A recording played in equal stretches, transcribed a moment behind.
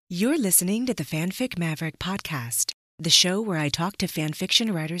You're listening to the Fanfic Maverick podcast, the show where I talk to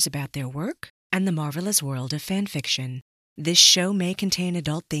fanfiction writers about their work and the marvelous world of fanfiction. This show may contain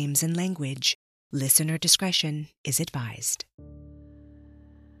adult themes and language. Listener discretion is advised.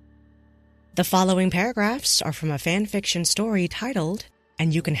 The following paragraphs are from a fanfiction story titled,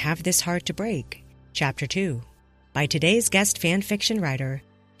 "And You Can Have This Heart to Break," Chapter 2, by today's guest fanfiction writer,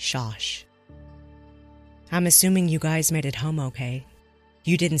 Chash. I'm assuming you guys made it home okay.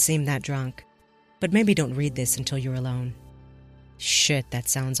 You didn't seem that drunk, but maybe don't read this until you're alone. Shit, that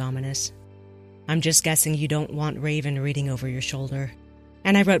sounds ominous. I'm just guessing you don't want Raven reading over your shoulder.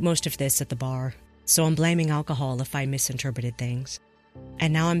 And I wrote most of this at the bar, so I'm blaming alcohol if I misinterpreted things.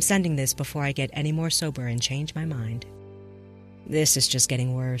 And now I'm sending this before I get any more sober and change my mind. This is just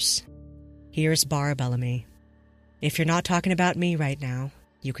getting worse. Here's Bar Bellamy. If you're not talking about me right now,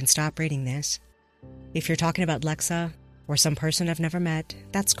 you can stop reading this. If you're talking about Lexa, or some person I've never met,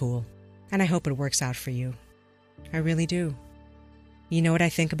 that's cool, and I hope it works out for you. I really do. You know what I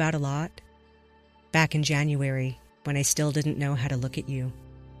think about a lot? Back in January, when I still didn't know how to look at you,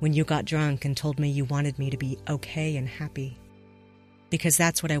 when you got drunk and told me you wanted me to be okay and happy. Because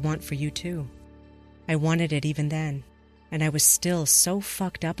that's what I want for you too. I wanted it even then, and I was still so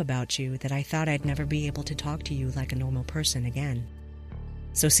fucked up about you that I thought I'd never be able to talk to you like a normal person again.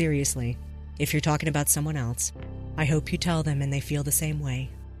 So seriously, if you're talking about someone else, I hope you tell them and they feel the same way,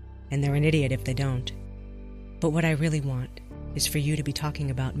 and they're an idiot if they don't. But what I really want is for you to be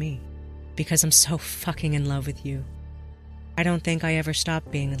talking about me, because I'm so fucking in love with you. I don't think I ever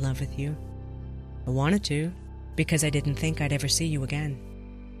stopped being in love with you. I wanted to, because I didn't think I'd ever see you again.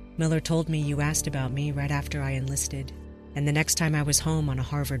 Miller told me you asked about me right after I enlisted, and the next time I was home on a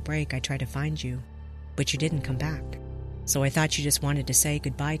Harvard break I tried to find you, but you didn't come back. So I thought you just wanted to say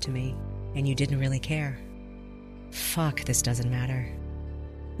goodbye to me, and you didn't really care. Fuck, this doesn't matter.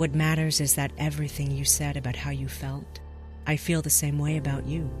 What matters is that everything you said about how you felt, I feel the same way about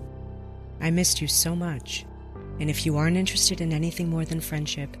you. I missed you so much, and if you aren't interested in anything more than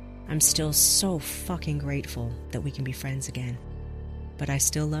friendship, I'm still so fucking grateful that we can be friends again. But I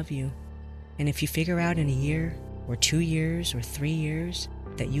still love you, and if you figure out in a year, or 2 years, or 3 years,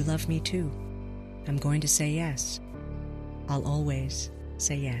 that you love me too, I'm going to say yes. I'll always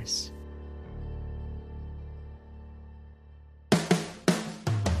say yes.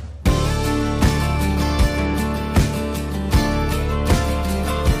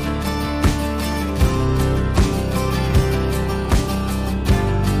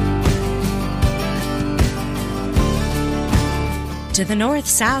 To the north,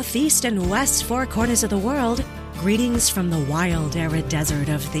 south, east, and west 4 corners of the world, greetings from the wild, arid desert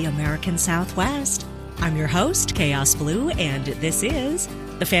of the American Southwest. I'm your host, Chaos Blue, and this is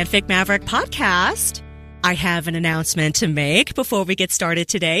the Fanfic Maverick podcast. I have an announcement to make before we get started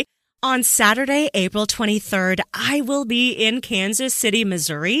today. On Saturday, April 23rd, I will be in Kansas City,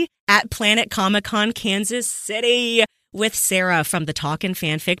 Missouri at Planet Comic-Con Kansas City with Sarah from the Talkin'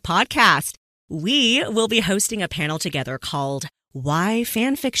 Fanfic podcast. We will be hosting a panel together called Why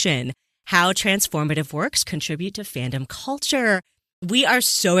Fanfiction? How Transformative Works Contribute to Fandom Culture. We are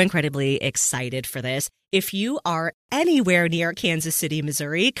so incredibly excited for this. If you are anywhere near Kansas City,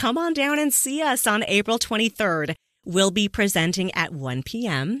 Missouri, come on down and see us on April 23rd. We'll be presenting at 1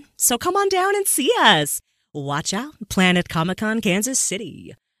 p.m., so come on down and see us. Watch out, Planet Comic-Con Kansas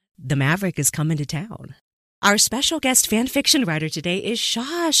City. The Maverick is coming to town. Our special guest fanfiction writer today is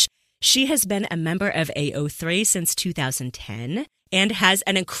Chash. She has been a member of AO3 since 2010 and has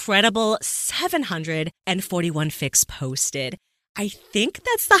an incredible 741 fics posted. I think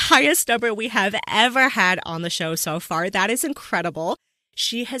that's the highest number we have ever had on the show so far. That is incredible.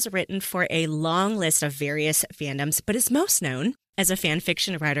 She has written for a long list of various fandoms, but is most known as a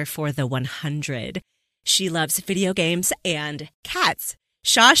fanfiction writer for The 100. She loves video games and cats.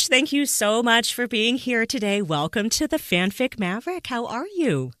 Chash, thank you so much for being here today. Welcome to the Fanfic Maverick. How are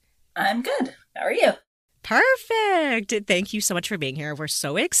you? I'm good. How are you? Perfect. Thank you so much for being here. We're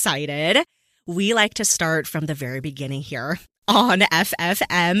so excited. We like to start from the very beginning here on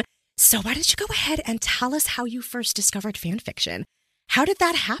FFM. So why don't you go ahead and tell us how you first discovered fanfiction? How did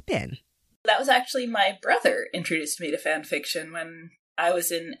that happen? That was actually my brother introduced me to fanfiction when I was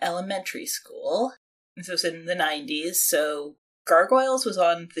in elementary school. This was in the 90s, so Gargoyles was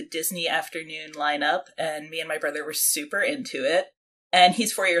on the Disney afternoon lineup, and me and my brother were super into it. And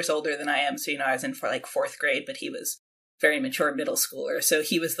he's 4 years older than I am, so, I was in for 4th grade, but he was very mature middle schooler. So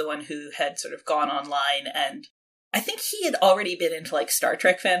he was the one who had sort of gone online, and I think he had already been into Star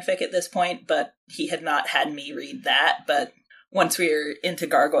Trek fanfic at this point, but he had not had me read that. But once we were into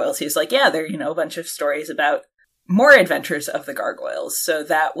Gargoyles, he was like, yeah, there are, a bunch of stories about More Adventures of the Gargoyles. So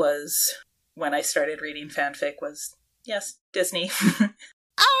that was when I started reading fanfic was, yes, Disney.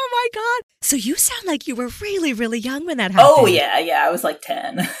 Oh my God. So you sound like you were really, really young when that happened. Oh, yeah. I was like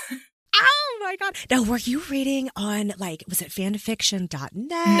 10. Oh my God. Now, were you reading on, like, was it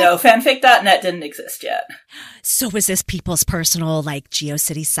fanfiction.net? No, fanfic.net didn't exist yet. So was this people's personal, like,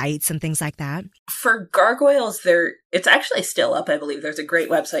 GeoCity sites and things like that? For Gargoyles, it's actually still up, I believe. There's a great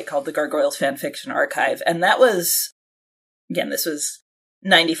website called the Gargoyles Fanfiction Archive. And that was, again, this was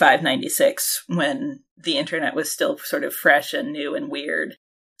 95, 96, when the internet was still sort of fresh and new and weird.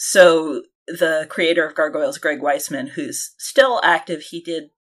 So the creator of Gargoyles, Greg Weisman, who's still active, he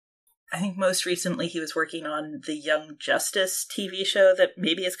did, I think most recently he was working on the Young Justice TV show that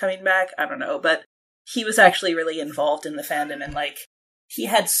maybe is coming back. I don't know. But he was actually really involved in the fandom, and like he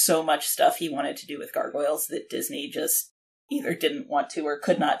had so much stuff he wanted to do with Gargoyles that Disney just either didn't want to or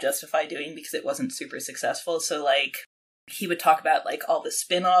could not justify doing because it wasn't super successful. So like he would talk about like all the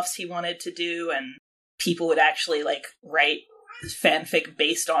spin-offs he wanted to do, and people would actually like write fanfic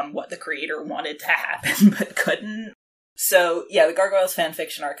based on what the creator wanted to happen but couldn't. So, yeah, the Gargoyles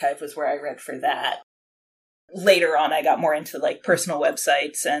Fanfiction Archive was where I read for that. Later on, I got more into, like, personal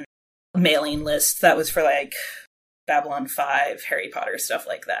websites and mailing lists. That was for, like, Babylon 5, Harry Potter, stuff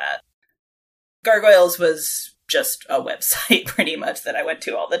like that. Gargoyles was just a website, pretty much, that I went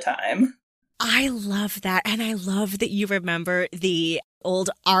to all the time. I love that. And I love that you remember the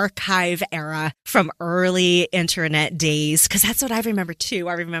old archive era from early internet days, because that's what I remember too.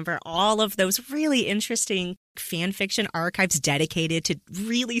 I remember all of those really interesting fan fiction archives dedicated to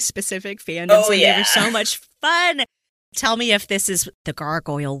really specific fandoms. Oh, yeah. They were so much fun. Tell me if this is the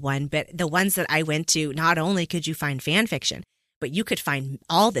Gargoyle one, but the ones that I went to, not only could you find fan fiction, but you could find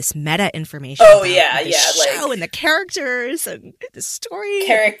all this meta information. Oh, about yeah, the show like and the characters and the story.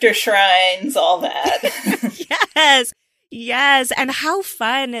 Character shrines, all that. Yes. And how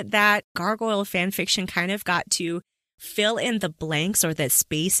fun that Gargoyle fanfiction kind of got to fill in the blanks or the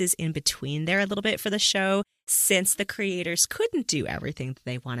spaces in between there a little bit for the show, since the creators couldn't do everything that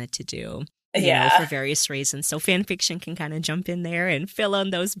they wanted to do. You know, for various reasons. So fanfiction can kind of jump in there and fill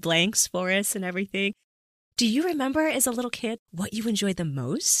in those blanks for us and everything. Do you remember as a little kid what you enjoyed the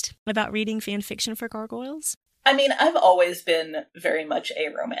most about reading fanfiction for Gargoyles? I mean, I've always been very much a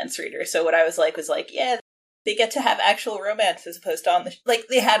romance reader. So what I was like, yeah, they get to have actual romance as opposed to on the... Like,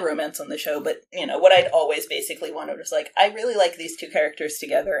 they had romance on the show, but, you know, what I'd always basically wanted was like, I really like these two characters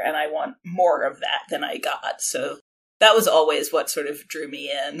together, and I want more of that than I got. So that was always what sort of drew me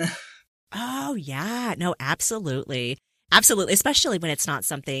in. Oh, yeah. No, absolutely. Absolutely. Especially when it's not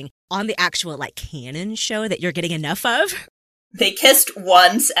something on the actual, like, canon show that you're getting enough of. They kissed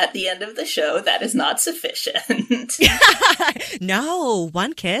once at the end of the show. That is not sufficient. No,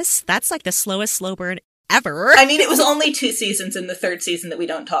 one kiss. That's like the slowest slow burn ever. I mean, it was only 2 seasons in the 3rd season that we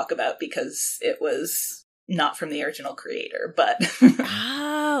don't talk about because it was not from the original creator, but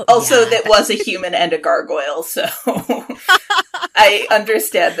also that was a human and a gargoyle, so I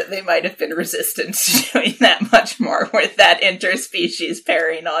understand that they might have been resistant to doing that much more with that interspecies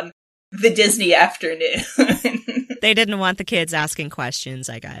pairing on the Disney afternoon. They didn't want the kids asking questions,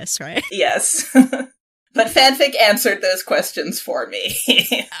 I guess, right? Yes. But fanfic answered those questions for me.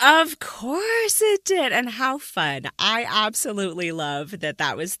 Of course it did. And how fun. I absolutely love that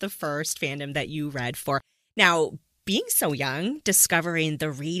that was the first fandom that you read for. Now, being so young, discovering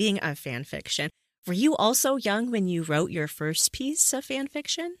the reading of fanfiction, were you also young when you wrote your first piece of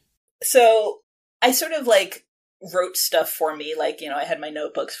fanfiction? So I sort of like wrote stuff for me. Like, you know, I had my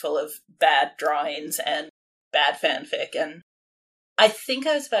notebooks full of bad drawings and bad fanfic, and I think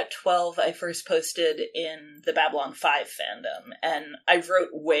I was about 12, I first posted in the Babylon 5 fandom, and I wrote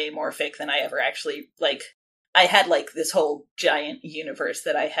way more fic than I ever actually, like, I had, like, this whole giant universe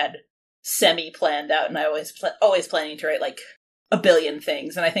that I had semi-planned out, and I was always planning to write, like, a billion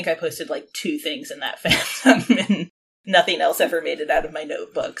things, and I think I posted, like, 2 things in that fandom, and nothing else ever made it out of my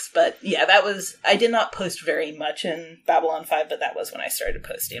notebooks. But, yeah, I did not post very much in Babylon 5, but that was when I started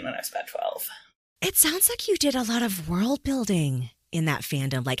posting when I was about 12. It sounds like you did a lot of world building in that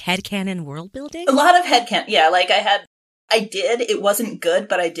fandom, like headcanon world building? A lot of headcanon, yeah, like it wasn't good,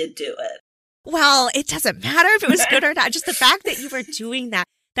 but I did do it. Well, it doesn't matter if it was good or not, just the fact that you were doing that,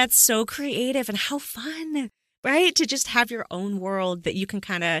 that's so creative and how fun, right? To just have your own world that you can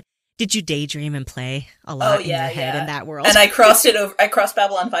kind of, did you daydream and play a lot in your head in that world? And I crossed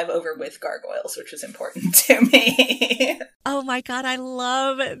Babylon 5 over with gargoyles, which was important to me. Oh my god, I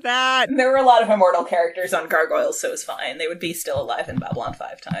love that. There were a lot of immortal characters on gargoyles, so it was fine. They would be still alive in Babylon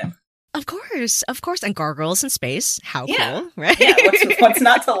 5 time. Of course. And gargoyles in space. How cool, right? Yeah, what's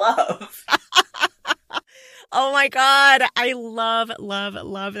not to love? Oh my God. I love, love,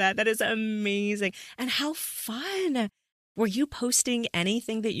 love that. That is amazing. And how fun. Were you posting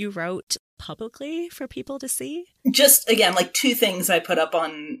anything that you wrote publicly for people to see? Just, again, like 2 things I put up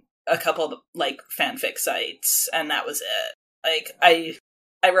on a couple of, like, fanfic sites, and that was it. Like,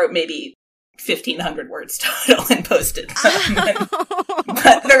 I wrote maybe 1,500 words total and posted them.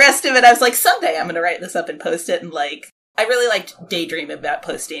 But the rest of it, I was like, someday I'm going to write this up and post it, and, like, I really liked daydreaming about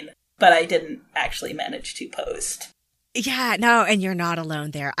posting, but I didn't actually manage to post. Yeah, no, and you're not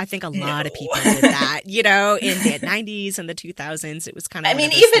alone there. I think a lot of people did that, in the 90s and the 2000s. It was kind of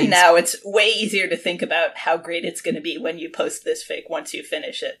even now, it's way easier to think about how great it's going to be when you post this fic once you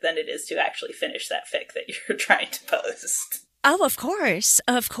finish it than it is to actually finish that fic that you're trying to post. Oh, of course.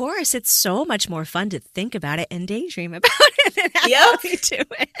 Of course. It's so much more fun to think about it and daydream about it than actually do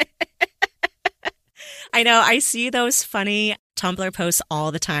it. I know. I see those funny Tumblr posts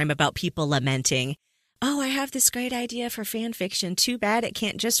all the time about people lamenting, oh, I have this great idea for fan fiction. Too bad it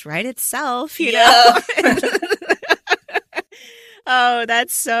can't just write itself, know? Oh,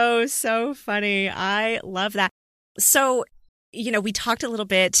 that's so, so funny. I love that. So, we talked a little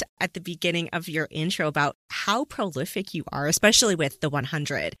bit at the beginning of your intro about how prolific you are, especially with the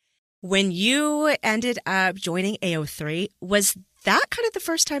 100. When you ended up joining AO3, was that kind of the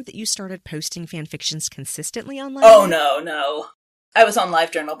first time that you started posting fan fictions consistently online? Oh, no. I was on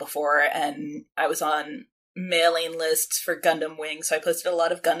LiveJournal before, and I was on mailing lists for Gundam Wing, so I posted a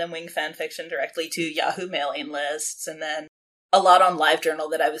lot of Gundam Wing fan fiction directly to Yahoo mailing lists, and then a lot on LiveJournal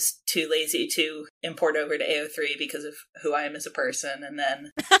that I was too lazy to import over to AO3 because of who I am as a person, and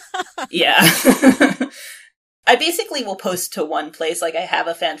then, yeah. I basically will post to one place, like I have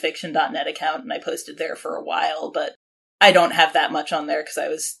a fanfiction.net account, and I posted there for a while, but I don't have that much on there because I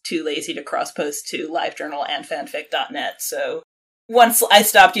was too lazy to cross-post to LiveJournal and fanfic.net, so once I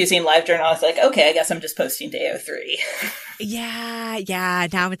stopped using LiveJournal, I was like, okay, I guess I'm just posting to AO3. Yeah.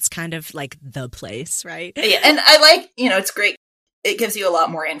 Now it's kind of like the place, right? Yeah, and I like, it's great. It gives you a lot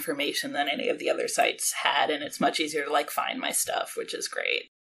more information than any of the other sites had, and it's much easier to, like, find my stuff, which is great.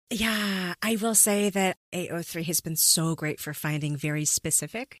 Yeah, I will say that AO3 has been so great for finding very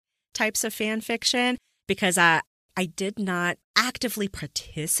specific types of fan fiction because I did not actively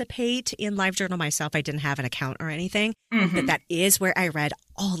participate in LiveJournal myself. I didn't have an account or anything, but that is where I read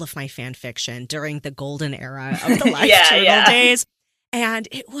all of my fan fiction during the golden era of the LiveJournal days. And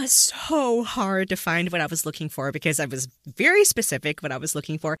it was so hard to find what I was looking for because I was very specific what I was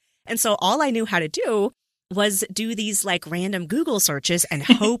looking for. And so all I knew how to do was do these like random Google searches and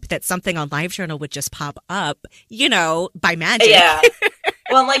hope that something on LiveJournal would just pop up, by magic. Yeah.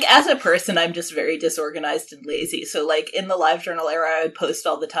 Well, like, as a person, I'm just very disorganized and lazy. So, like, in the LiveJournal era, I would post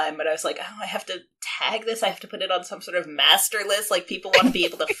all the time, but I was like, oh, I have to tag this. I have to put it on some sort of master list. Like, people want to be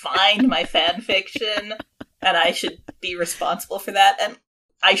able to find my fan fiction, and I should be responsible for that. And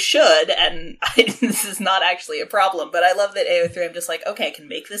I should, and this is not actually a problem, but I love that AO3, I'm just like, okay, I can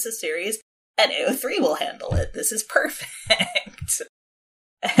make this a series, and AO3 will handle it. This is perfect.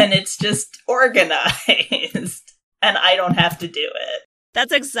 And it's just organized, and I don't have to do it.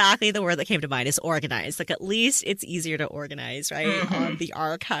 That's exactly the word that came to mind is organized. Like, at least it's easier to organize, right, on the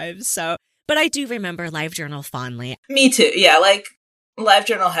archives. So, but I do remember LiveJournal fondly. Me too. Yeah, like,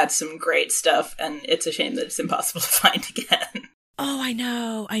 LiveJournal had some great stuff, and it's a shame that it's impossible to find again. Oh, I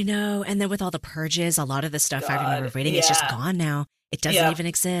know. And then with all the purges, a lot of the stuff I remember reading, it's just gone now. It doesn't even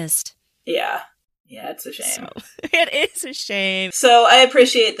exist. Yeah, it's a shame. So, it is a shame. So I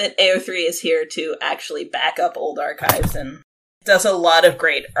appreciate that AO3 is here to actually back up old archives and does a lot of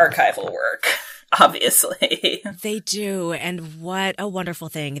great archival work, obviously. They do. And what a wonderful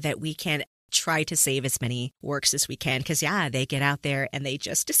thing that we can try to save as many works as we can. Because, they get out there and they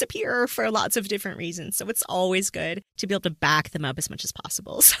just disappear for lots of different reasons. So it's always good to be able to back them up as much as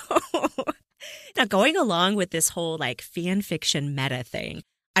possible. So now going along with this whole like fan fiction meta thing,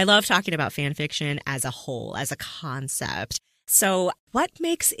 I love talking about fan fiction as a whole, as a concept. So what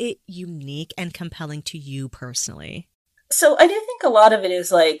makes it unique and compelling to you personally? So I do think a lot of it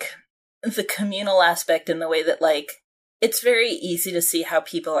is, like, the communal aspect in the way that, like, it's very easy to see how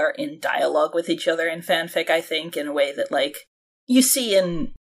people are in dialogue with each other in fanfic, I think, in a way that, like, you see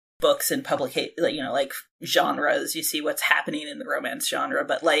in books and like, genres, you see what's happening in the romance genre,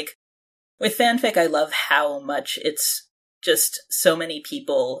 but, like, with fanfic, I love how much it's just so many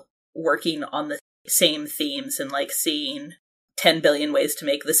people working on the same themes and, like, seeing 10 billion ways to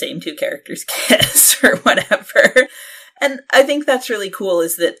make the same two characters kiss or whatever. And I think that's really cool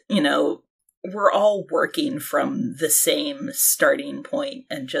is that, we're all working from the same starting point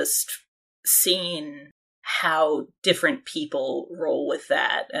and just seeing how different people roll with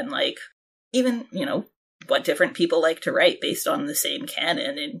that. And, like, even, what different people like to write based on the same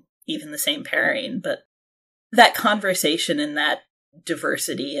canon and even the same pairing. But that conversation and that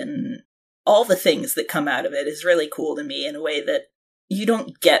diversity and all the things that come out of it is really cool to me in a way that you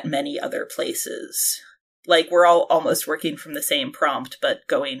don't get many other places. Like, we're all almost working from the same prompt, but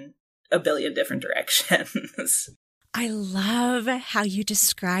going a billion different directions. I love how you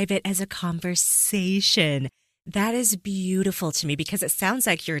describe it as a conversation. That is beautiful to me because it sounds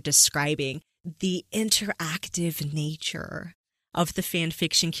like you're describing the interactive nature of the fan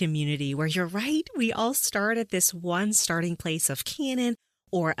fiction community, where you're right, we all start at this one starting place of canon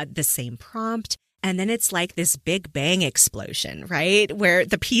or at the same prompt. And then it's like this big bang explosion, right? Where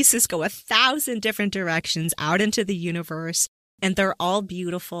the pieces go 1,000 different directions out into the universe, and they're all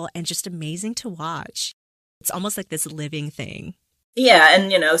beautiful and just amazing to watch. It's almost like this living thing. Yeah,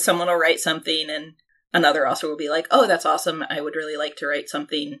 and, someone will write something and another author will be like, oh, that's awesome. I would really like to write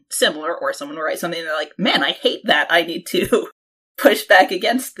something similar. Or someone will write something and they're like, man, I hate that. I need to push back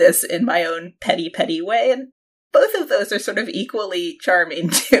against this in my own petty way. And both of those are sort of equally charming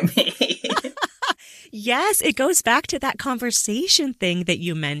to me. Yes, it goes back to that conversation thing that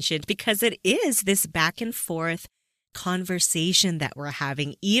you mentioned, because it is this back and forth conversation that we're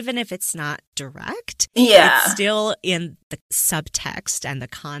having, even if it's not direct. Yeah. It's still in the subtext and the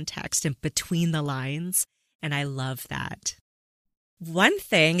context and between the lines. And I love that. One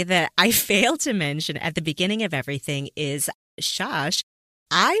thing that I failed to mention at the beginning of everything is, Chash,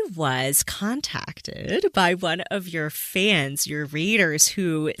 I was contacted by one of your fans, your readers,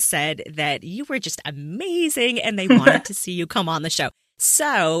 who said that you were just amazing and they wanted to see you come on the show.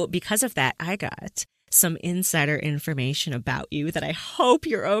 So because of that, I got some insider information about you that I hope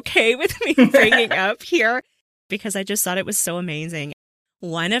you're okay with me bringing up here, because I just thought it was so amazing.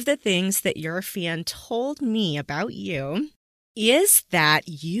 One of the things that your fan told me about you is that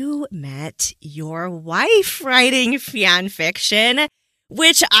you met your wife writing fan fiction,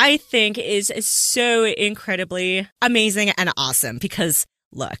 which I think is so incredibly amazing and awesome because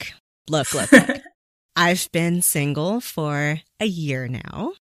look. I've been single for a year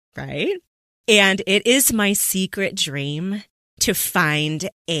now, right? And it is my secret dream to find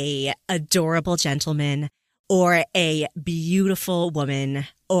a adorable gentleman or a beautiful woman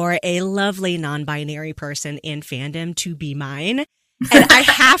or a lovely non-binary person in fandom to be mine. And I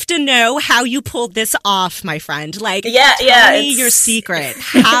have to know how you pulled this off, my friend. Like, tell me your secret.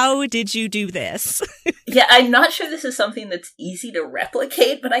 How did you do this? Yeah, I'm not sure this is something that's easy to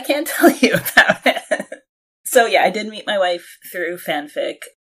replicate, but I can tell you about it. So yeah, I did meet my wife through fanfic.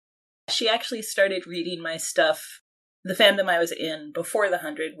 She actually started reading my stuff. The fandom I was in before the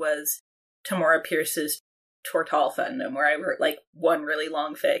 100 was Tamora Pierce's Tortal fandom, where I wrote like one really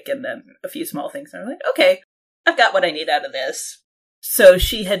long fic and then a few small things. And I'm like, okay, I've got what I need out of this. So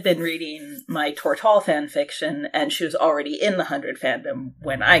she had been reading my Tortal fan fiction, and she was already in the 100 fandom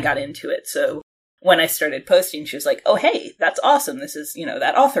when I got into it. So when I started posting, she was like, oh, hey, that's awesome. This is,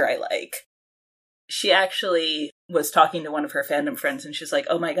 that author I like. She actually was talking to one of her fandom friends, and she's like,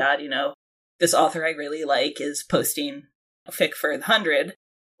 oh my god, this author I really like is posting a fic for the 100.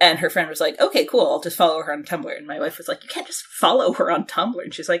 And her friend was like, okay, cool, I'll just follow her on Tumblr. And my wife was like, you can't just follow her on Tumblr.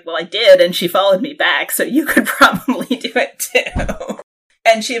 And she's like, well, I did, and she followed me back, so you could probably do it too.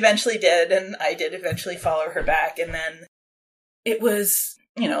 And she eventually did, and I did eventually follow her back. And then it was,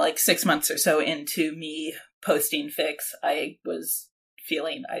 like 6 months or so into me posting fics, I was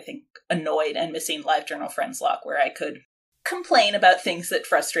feeling, I think, annoyed and missing LiveJournal Friends Lock, where I could complain about things that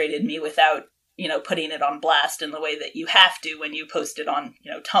frustrated me without putting it on blast in the way that you have to when you post it on,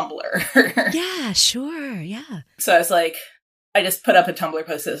 Tumblr. Yeah, sure. Yeah. So I was like, I just put up a Tumblr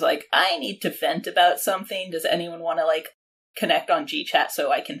post that was like, I need to vent about something. Does anyone want to connect on GChat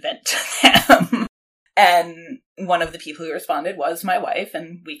so I can vent to them? And one of the people who responded was my wife,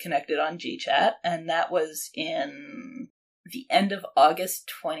 and we connected on GChat. And that was in the end of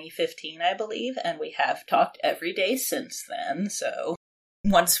August 2015, I believe. And we have talked every day since then. So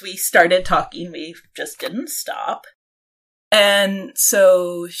once we started talking, we just didn't stop. And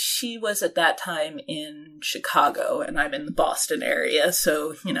so she was at that time in Chicago, and I'm in the Boston area.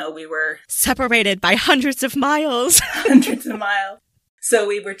 So, we were separated by hundreds of miles. Hundreds of miles. So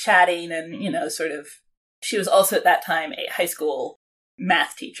we were chatting and, she was also at that time a high school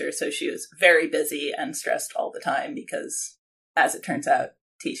math teacher. So she was very busy and stressed all the time because, as it turns out,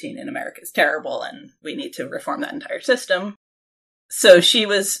 teaching in America is terrible and we need to reform that entire system. So she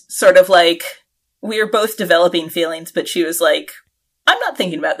was sort of like, we were both developing feelings, but she was like, I'm not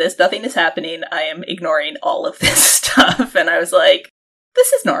thinking about this. Nothing is happening. I am ignoring all of this stuff. And I was like,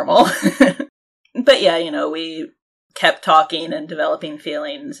 this is normal. But yeah, we kept talking and developing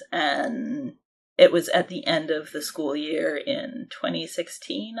feelings. And it was at the end of the school year in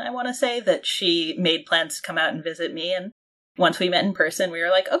 2016, I want to say, that she made plans to come out and visit me. And once we met in person, we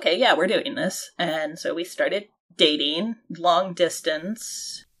were like, okay, yeah, we're doing this. And so we started dating long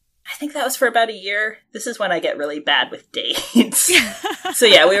distance. I think that was for about a year. This is when I get really bad with dates. So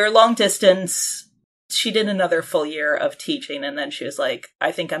yeah, we were long distance. She did another full year of teaching, and then she was like,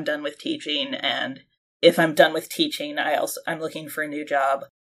 I think I'm done with teaching, and if I'm done with teaching, I'm looking for a new job.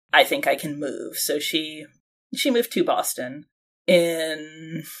 I think I can move. So she moved to Boston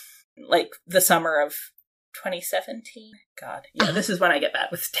in like the summer of 2017. God, yeah, this is when I get bad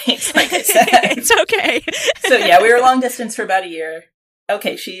with dates, like I said. It's okay. So yeah, we were long distance for about a year.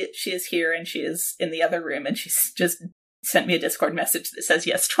 Okay, she is here, and she is in the other room, and she's just sent me a Discord message that says,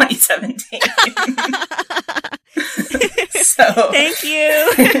 yes, 2017. So thank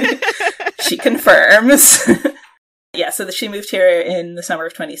you. She confirms. Yeah, so she moved here in the summer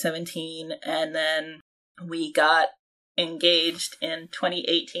of 2017, and then we got engaged in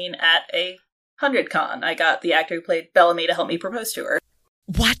 2018 at a 100Con. I got the actor who played Bellamy to help me propose to her.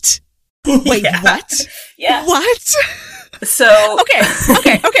 What? Wait, Yeah. what? Yeah. What? So...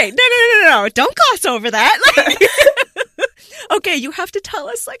 Okay. No. Don't gloss over that. Okay, you have to tell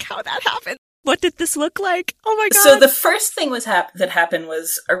us, like, how that happened. What did this look like? Oh my god. So the first thing that happened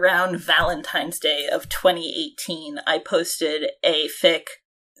was around Valentine's Day of 2018. I posted a fic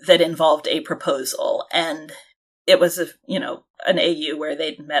that involved a proposal, and it was an AU where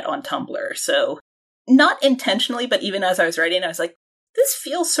they'd met on Tumblr. So not intentionally, but even as I was writing, I was like, this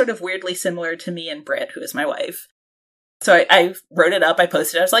feels sort of weirdly similar to me and Britt, who is my wife. So I wrote it up, I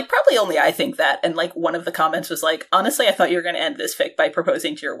posted it, I was like, probably only I think that. And like one of the comments was like, honestly, I thought you were going to end this fic by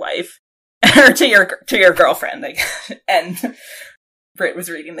proposing to your wife. Or to your girlfriend. Like, and Britt was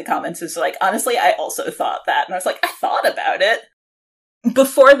reading the comments, and was like, honestly, I also thought that. And I was like, I thought about it.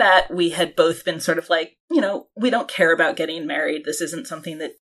 Before that, we had both been sort of like, we don't care about getting married. This isn't something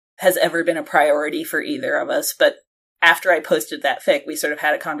that has ever been a priority for either of us. But after I posted that fic, we sort of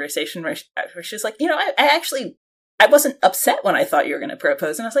had a conversation where she was like, I wasn't upset when I thought you were going to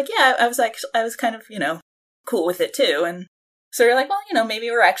propose. And I was like, yeah, I was kind of, cool with it too. And so you're like, well, maybe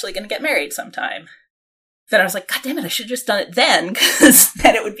we're actually going to get married sometime. Then I was like, God damn it, I should have just done it then, because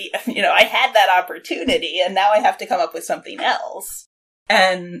then it would be, I had that opportunity, and now I have to come up with something else.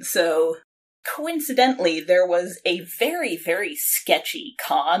 And so, coincidentally, there was a very, very sketchy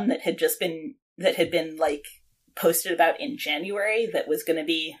con that had been, like, posted about in January that was going to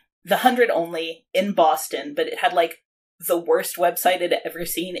be the 100 only in Boston, but it had, like, the worst website I'd ever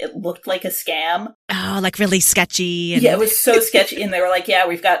seen. It looked like a scam. Oh, like really sketchy. And... Yeah, it was so sketchy. And they were like, yeah,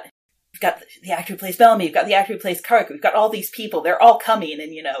 we've got the actor who plays Bellamy, we've got the actor who plays Kark, we've got all these people, they're all coming,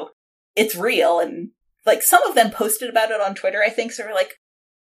 and, it's real. And, like, some of them posted about it on Twitter, I think, so we're like,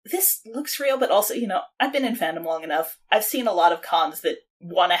 this looks real, but also, I've been in fandom long enough. I've seen a lot of cons that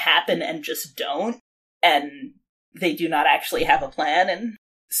want to happen and just don't, and they do not actually have a plan. And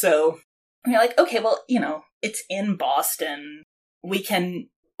so you're like, okay, well, it's in Boston. We can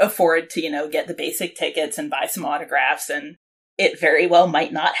afford to, get the basic tickets and buy some autographs, and it very well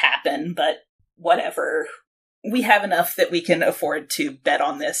might not happen, but whatever. We have enough that we can afford to bet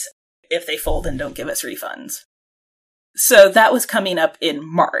on this if they fold and don't give us refunds. So that was coming up in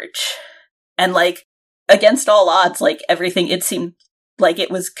March. And, like, against all odds, like, everything, it seemed like it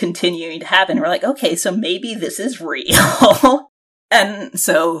was continuing to happen. We're like, okay, so maybe this is real. And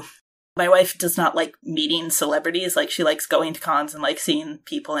so... my wife does not like meeting celebrities. Like, she likes going to cons and, like, seeing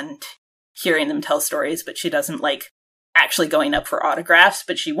people and hearing them tell stories, but she doesn't like actually going up for autographs,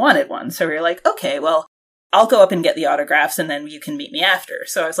 but she wanted one. So we were like, okay, well, I'll go up and get the autographs, and then you can meet me after.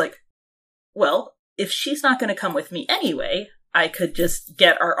 So I was like, well, if she's not going to come with me anyway, I could just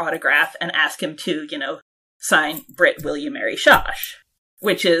get our autograph and ask him to, sign Britt, will you marry Chash?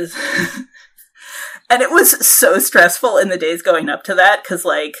 Which is... And it was so stressful in the days going up to that, because,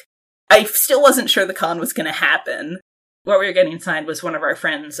 like, I still wasn't sure the con was going to happen. What we were getting signed was one of our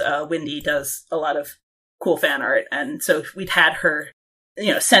friends, Wendy, does a lot of cool fan art. And so we'd had her,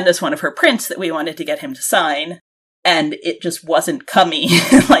 send us one of her prints that we wanted to get him to sign. And it just wasn't coming.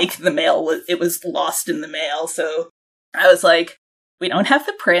 Like, it was lost in the mail. So I was like, we don't have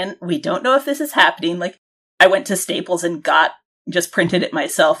the print. We don't know if this is happening. Like, I went to Staples and just printed it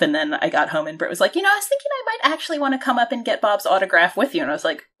myself, and then I got home and Britt was like, I was thinking I might actually want to come up and get Bob's autograph with you. And I was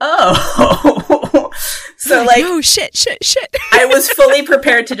like, oh. So, like, oh, shit. I was fully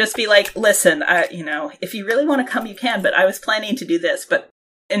prepared to just be like, listen, if you really want to come, you can, but I was planning to do this. But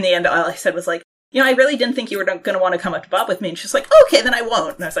in the end, all I said was like, I really didn't think you were going to want to come up to Bob with me. And she's like, okay, then I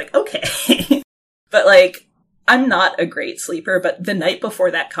won't. And I was like, okay. But, like, I'm not a great sleeper, but the night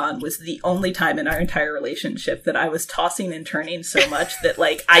before that con was the only time in our entire relationship that I was tossing and turning so much that,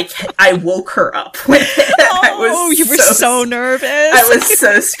 like, I woke her up with it. Oh, you were so nervous. I was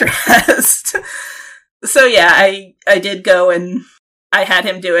so stressed. So yeah, I did go and I had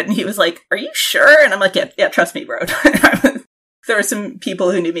him do it, and he was like, "Are you sure?" And I'm like, yeah, trust me, bro. There were some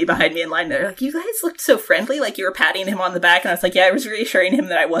people who knew me behind me in line. They're like, "You guys looked so friendly, like you were patting him on the back." And I was like, "Yeah, I was reassuring him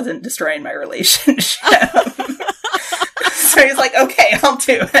that I wasn't destroying my relationship." So he's like, "Okay, I'll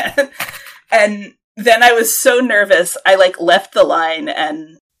do it." And then I was so nervous, I, like, left the line,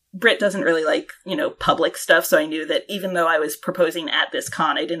 and Britt doesn't really like, public stuff, so I knew that even though I was proposing at this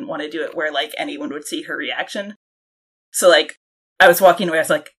con, I didn't want to do it where, like, anyone would see her reaction. So, like, I was walking away, I was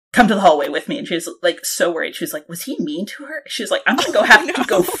like, "Come to the hallway with me." And she was, like, so worried. She was like, "Was he mean to her?" She was like, "I'm gonna have to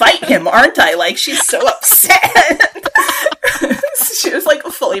go fight him, aren't I? Like, she's so upset." She was, like,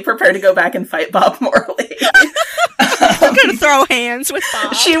 fully prepared to go back and fight Bob Morley. I'm gonna throw hands with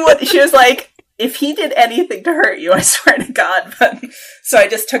Bob. She was like, "If he did anything to hurt you, I swear to God." But so I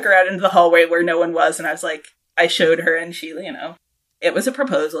just took her out into the hallway where no one was, and I was like, I showed her, and she, it was a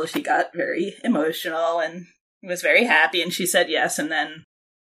proposal. She got very emotional and was very happy, and she said yes. And then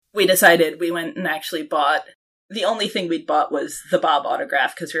we decided we went and actually bought, the only thing we'd bought was the Bob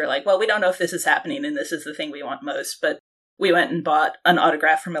autograph, because we were like, well, we don't know if this is happening, and this is the thing we want most. But we went and bought an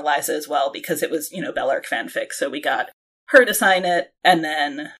autograph from Eliza as well, because it was, Bellark fanfic. So we got her to sign it, and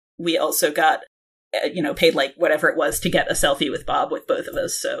then we also got, paid, like, whatever it was to get a selfie with Bob with both of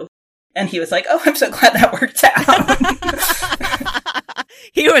us. So, and he was like, "Oh, I'm so glad that worked out."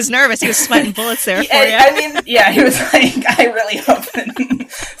 He was nervous. He was sweating bullets there for you. I mean, yeah, he was like, "I really hope."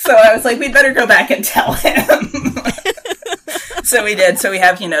 So I was like, "We'd better go back and tell him." So we did. So we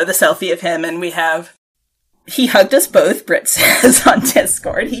have, the selfie of him, and he hugged us both, Britt says, on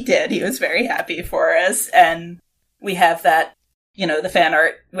Discord. He did. He was very happy for us. And we have that, the fan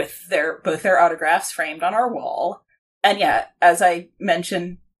art with both their autographs framed on our wall. And yeah, as I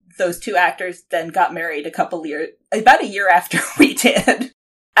mentioned, those two actors then got married about a year after we did,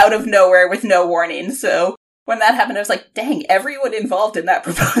 out of nowhere with no warning. So when that happened, I was like, dang, everyone involved in that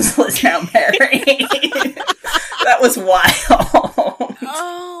proposal is now married. That was wild.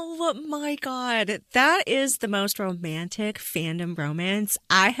 Oh my God. That is the most romantic fandom romance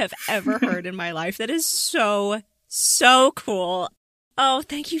I have ever heard in my life. That is so, so cool. Oh,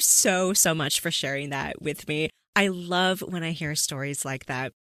 thank you so, so much for sharing that with me. I love when I hear stories like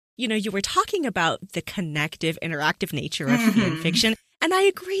that. You were talking about the connective, interactive nature of fan fiction, and I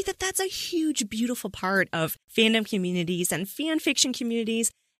agree that that's a huge, beautiful part of fandom communities and fan fiction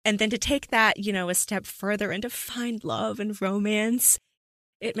communities. And then to take that, a step further and to find love and romance,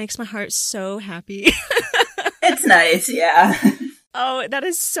 it makes my heart so happy. It's nice, yeah. Oh, that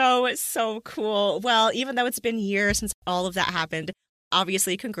is so, so cool. Well, even though it's been years since all of that happened,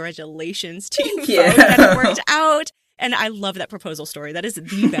 obviously, congratulations to you both that it worked out. And I love that proposal story. That is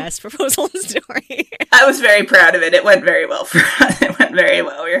the best proposal story. I was very proud of it. It went very well for us. It went very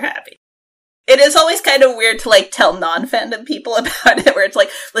well. We were happy. It is always kind of weird to, like, tell non-fandom people about it, where it's like,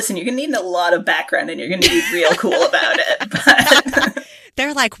 listen, you're going to need a lot of background and you're going to be real cool about it. But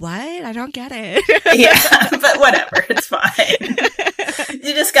they're like, what? I don't get it. Yeah, but whatever. It's fine.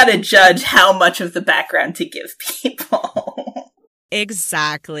 You just got to judge how much of the background to give people.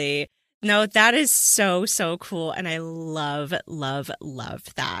 Exactly. No, that is so, so cool. And I love, love, love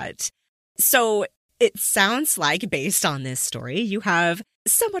that. So it sounds like, based on this story, you have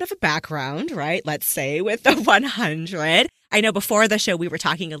somewhat of a background, right? Let's say with the 100. I know before the show we were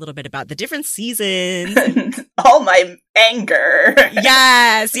talking a little bit about the different seasons. All my anger.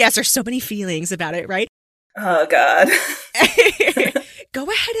 Yes. There's so many feelings about it, right? Oh, God. Go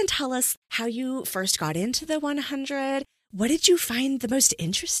ahead and tell us how you first got into the 100. What did you find the most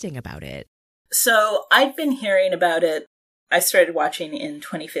interesting about it? So I'd been hearing about it. I started watching in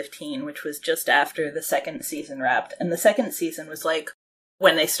 2015, which was just after the second season wrapped. And the second season was like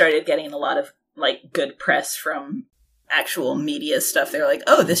when they started getting a lot of like good press from actual media stuff. They were like,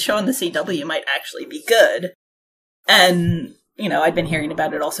 oh, this show on the CW might actually be good. And, I'd been hearing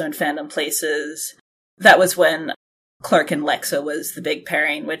about it also in fandom places. That was when Clark and Lexa was the big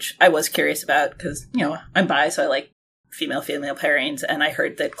pairing, which I was curious about because, I'm bi, so I like female pairings, and I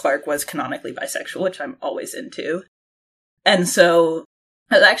heard that Clark was canonically bisexual, which I'm always into. And so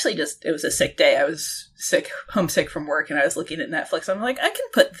I was actually it was a sick day. I was homesick from work, and I was looking at Netflix. I'm like, I can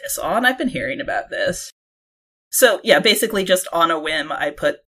put this on. I've been hearing about this. So yeah, basically just on a whim, I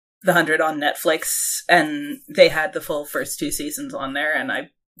put The 100 on Netflix, and they had the full first 2 seasons on there, and I,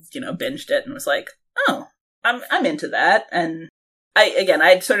 binged it and was like, oh, I'm into that. And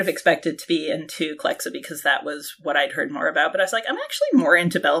I'd sort of expected to be into Clexa because that was what I'd heard more about, but I was like, I'm actually more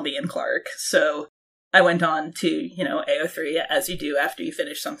into Bellamy and Clark. So I went on to, AO3, as you do after you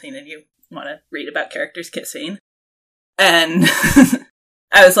finish something and you want to read about characters kissing. And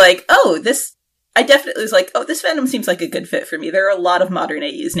I was like, I definitely was like, this fandom seems like a good fit for me. There are a lot of modern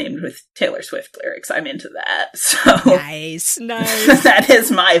AUs named with Taylor Swift lyrics. I'm into that. So Nice. That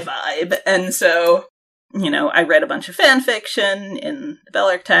is my vibe. And so, I read a bunch of fan fiction in the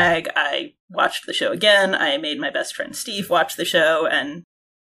Bellark tag. I watched the show again. I made my best friend Steve watch the show, and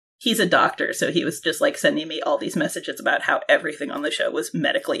he's a doctor, so he was just like sending me all these messages about how everything on the show was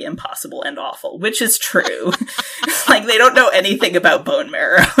medically impossible and awful, which is true. Like, they don't know anything about bone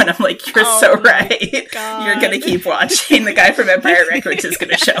marrow, and I'm like, you're so right. God. You're gonna keep watching. The guy from Empire Records is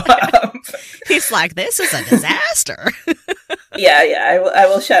gonna show up. He's like, this is a disaster. Yeah, I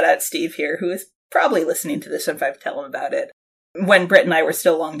will shout out Steve here, who is probably listening to this if I tell him about it. When Britt and I were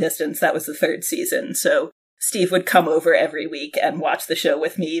still long distance, that was the 3rd season, so Steve would come over every week and watch the show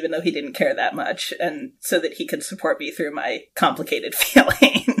with me, even though he didn't care that much, and so that he could support me through my complicated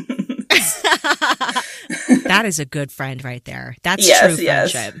feelings. That is a good friend right there. That's true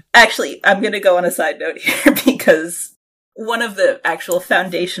friendship. Actually, I'm going to go on a side note here, because one of the actual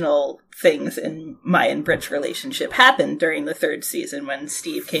foundational things in my and Britt's relationship happened during the 3rd season when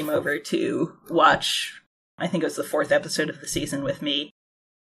Steve came over to watch, I think it was the 4th episode of the season with me.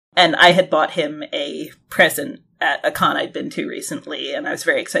 And I had bought him a present at a con I'd been to recently, and I was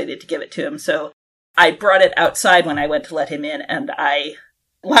very excited to give it to him. So I brought it outside when I went to let him in, and I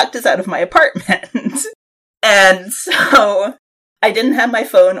locked us out of my apartment. And so I didn't have my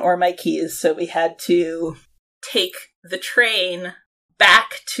phone or my keys, so we had to take the train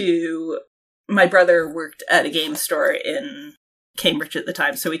back to... My brother worked at a game store in Cambridge at the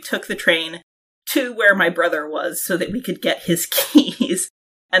time, so we took the train to where my brother was so that we could get his keys.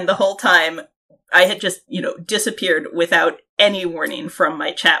 And the whole time, I had just, disappeared without any warning from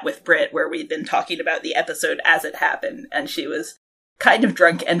my chat with Britt, where we'd been talking about the episode as it happened, and she was kind of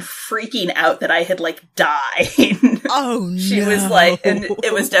drunk and freaking out that I had, died. Oh, no. She was like, and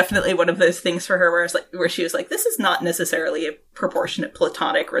it was definitely one of those things for her where she was like, this is not necessarily a proportionate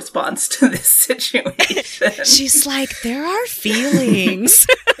platonic response to this situation. She's like, there are feelings.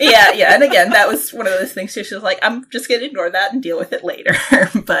 Yeah. And again, that was one of those things too. She was like, I'm just going to ignore that and deal with it later.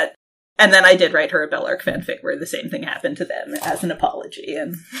 And then I did write her a Bellark fanfic where the same thing happened to them as an apology.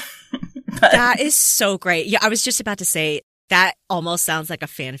 That is so great. Yeah, I was just about to say, that almost sounds like a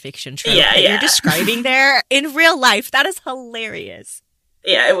fan fiction trope that you're describing there in real life. That is hilarious.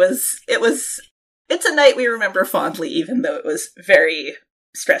 Yeah, it's a night we remember fondly, even though it was very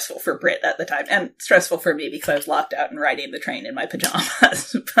stressful for Britt at the time, and stressful for me because I was locked out and riding the train in my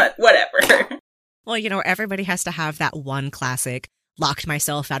pajamas, but whatever. Well, everybody has to have that one classic, locked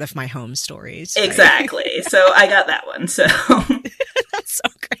myself out of my home stories. Right? Exactly. So I got that one, so. That's so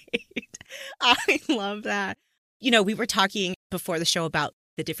great. I love that. We were talking before the show about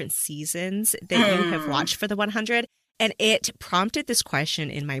the different seasons that you have watched for the 100, and it prompted this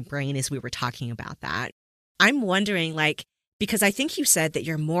question in my brain as we were talking about that. I'm wondering, because I think you said that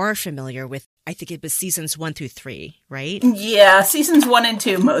you're more familiar with, I think it was seasons 1 through 3, right? Yeah, seasons 1 and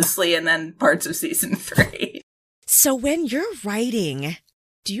 2 mostly, and then parts of season 3. So when you're writing,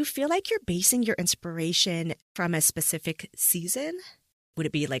 do you feel like you're basing your inspiration from a specific season? Would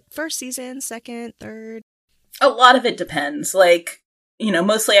it be first season, second, third? A lot of it depends.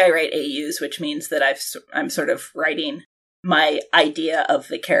 Mostly I write AUs, which means that I'm sort of writing my idea of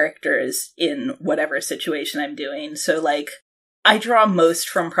the characters in whatever situation I'm doing. So, I draw most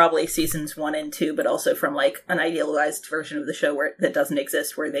from probably seasons 1 and 2, but also from, an idealized version of the show that doesn't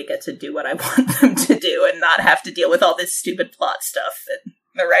exist, where they get to do what I want them to do and not have to deal with all this stupid plot stuff that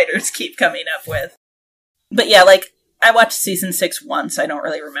the writers keep coming up with. But yeah, I watched season 6 once. I don't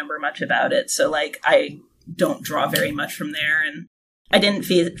really remember much about it. So, I don't draw very much from there, and I didn't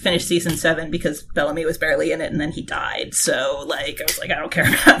finish season 7 because Bellamy was barely in it and then he died, so I was like, I don't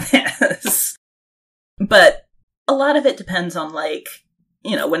care about this. But a lot of it depends on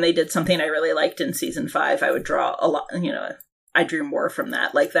when they did something I really liked in season 5, I would draw a lot, I drew more from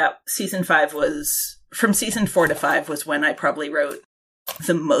that. That season 5 was, from season 4 to 5 was when I probably wrote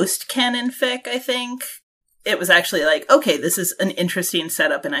the most canon fic, I think. It was actually okay, this is an interesting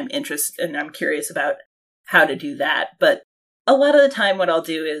setup and I'm curious about how to do that. But a lot of the time what I'll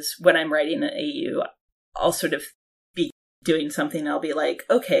do is when I'm writing an AU, I'll sort of be doing something. I'll be like,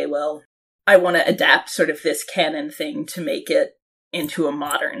 okay, well, I want to adapt sort of this canon thing to make it into a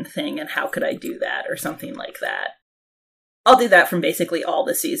modern thing. And how could I do that? Or something like that. I'll do that from basically all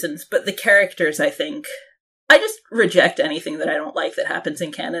the seasons. But the characters, I think, I just reject anything that I don't like that happens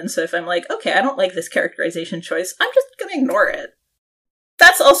in canon. So if I'm like, okay, I don't like this characterization choice, I'm just going to ignore it.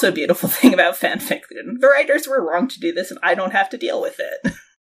 That's also a beautiful thing about fanfiction. The writers were wrong to do this, and I don't have to deal with it.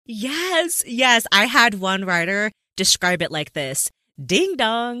 Yes, yes. I had one writer describe it like this. Ding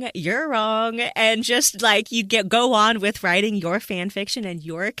dong, you're wrong. And just like you go on with writing your fan fiction and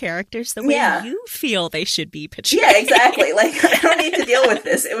your characters the way you feel they should be portrayed. Yeah, exactly. Like, I don't need to deal with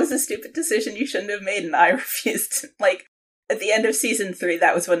this. It was a stupid decision you shouldn't have made, and I refused. Like, at the end of season 3,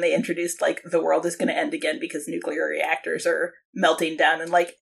 that was when they introduced, like, the world is going to end again because nuclear reactors are melting down. And,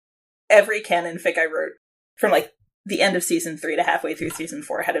 like, every canon fic I wrote from, like, the end of season 3 to halfway through season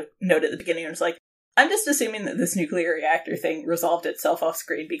 4 had a note at the beginning and was like, I'm just assuming that this nuclear reactor thing resolved itself off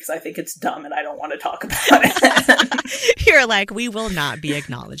screen because I think it's dumb and I don't want to talk about it. You're like, we will not be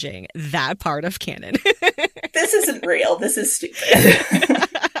acknowledging that part of canon. This isn't real. This is stupid.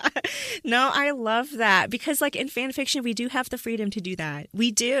 No, I love that because like in fan fiction, we do have the freedom to do that.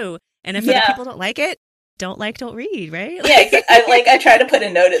 We do. And if other people don't like it, don't read, right? Yeah, I try to put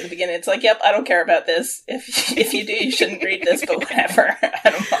a note at the beginning. It's like, yep, I don't care about this. If you do, you shouldn't read this, but whatever.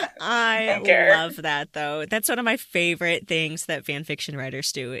 I don't care. Love that, though. That's one of my favorite things that fan fiction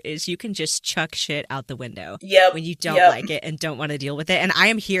writers do is you can just chuck shit out the window when you don't like it and don't want to deal with it. And I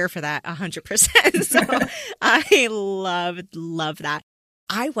am here for that 100%. So I love that.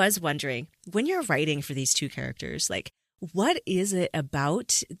 I was wondering, when you're writing for these two characters, like, what is it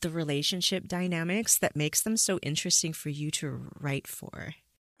about the relationship dynamics that makes them so interesting for you to write for?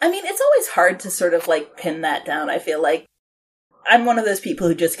 I mean, it's always hard to sort of, like, pin that down. I feel like I'm one of those people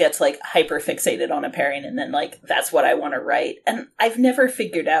who just gets, like, hyper fixated on a pairing and then, like, that's what I want to write. And I've never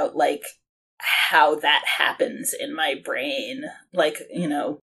figured out, like, how that happens in my brain. Like, you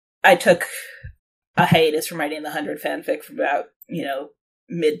know, I took a hiatus from writing the 100 fanfic for about, you know,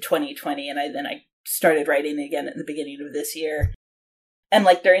 mid-2020, and I started writing again at the beginning of this year. And,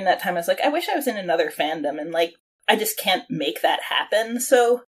 like, during that time, I was like, I wish I was in another fandom, and, like, I just can't make that happen.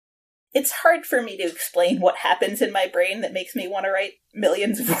 So it's hard for me to explain what happens in my brain that makes me want to write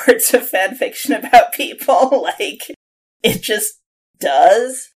millions of words of fan fiction about people. Like, it just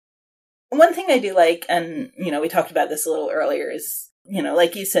does. One thing I do like, and, you know, we talked about this a little earlier, is, you know,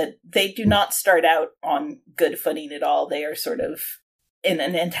 like you said, they do not start out on good footing at all. They are sort of in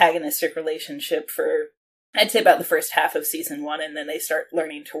an antagonistic relationship for, I'd say, about the first half of season 1, and then they start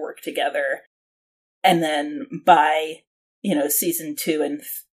learning to work together. And then by, you know, season 2 and,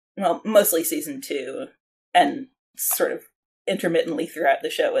 well, mostly season 2, and sort of intermittently throughout the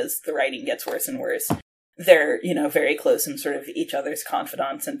show as the writing gets worse and worse, they're, you know, very close and sort of each other's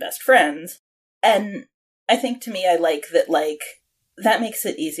confidants and best friends. And I think to me, I like that, like, that makes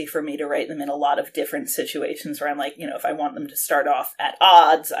it easy for me to write them in a lot of different situations where I'm like, you know, if I want them to start off at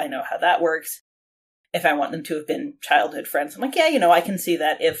odds, I know how that works. If I want them to have been childhood friends, I'm like, yeah, you know, I can see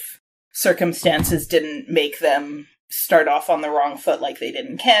that if circumstances didn't make them start off on the wrong foot like they did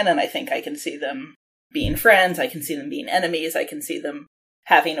in canon, I think I can see them being friends, I can see them being enemies, I can see them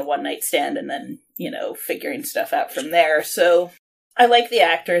having a one-night stand and then, you know, figuring stuff out from there. So I like the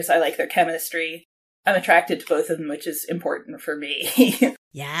actors, I like their chemistry. I'm attracted to both of them, which is important for me.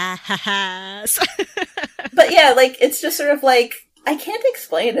 Yes. But yeah, like, it's just sort of like, I can't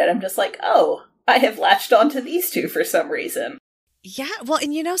explain it. I'm just like, oh, I have latched onto these two for some reason. Yeah, well,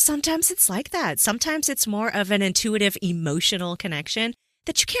 and you know, sometimes it's like that. Sometimes it's more of an intuitive, emotional connection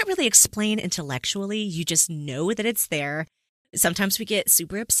that you can't really explain intellectually. You just know that it's there. Sometimes we get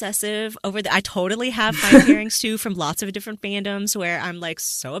super obsessive over I totally have my pairings too from lots of different fandoms where I'm like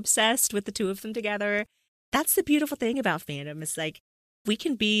so obsessed with the two of them together. That's the beautiful thing about fandom. It's like we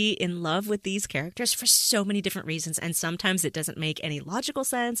can be in love with these characters for so many different reasons. And sometimes it doesn't make any logical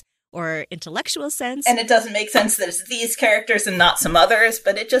sense or intellectual sense. And it doesn't make sense that it's these characters and not some others,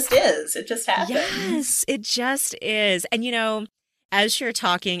 but it just is. It just happens. Yes, it just is. And you know, as you're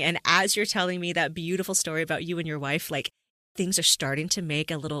talking and as you're telling me that beautiful story about you and your wife, like, things are starting to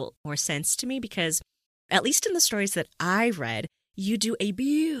make a little more sense to me because, at least in the stories that I read, you do a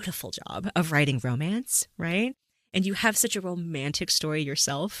beautiful job of writing romance, right? And you have such a romantic story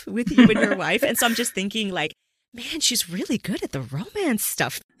yourself with you and your wife. And so I'm just thinking, like, man, she's really good at the romance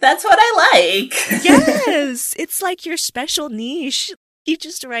stuff. That's what I like. Yes. It's like your special niche. You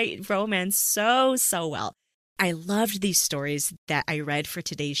just write romance so well. I loved these stories that I read for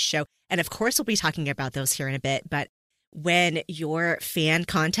today's show. And of course, we'll be talking about those here in a bit. But when your fan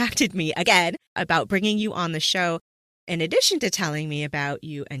contacted me again about bringing you on the show, in addition to telling me about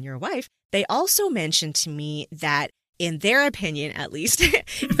you and your wife, they also mentioned to me that, in their opinion at least,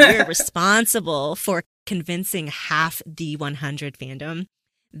 you're responsible for convincing half the 100 fandom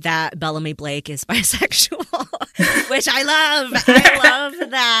that Bellamy Blake is bisexual, which I love. I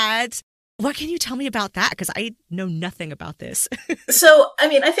love that. What can you tell me about that? Because I know nothing about this. So, I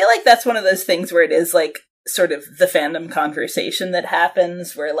mean, I feel like that's one of those things where it is, like, sort of the fandom conversation that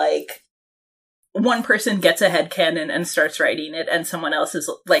happens, where, like, one person gets a headcanon and starts writing it, and someone else is,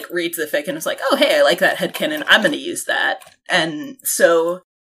 like, reads the fic and is like, oh, hey, I like that headcanon, I'm going to use that. And so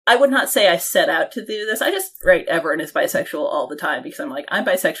I would not say I set out to do this. I just write everyone is bisexual all the time because I'm like, I'm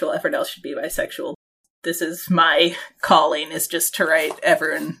bisexual, everyone else should be bisexual. This is my calling, is just to write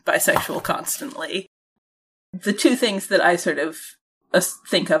everyone bisexual constantly. The two things that I sort of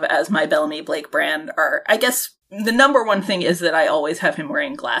think of as my Bellamy Blake brand are, I guess, the number one thing is that I always have him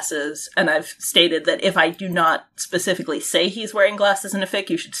wearing glasses, and I've stated that if I do not specifically say he's wearing glasses in a fic,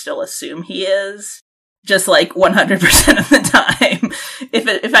 you should still assume he is. Just like 100% of the time. If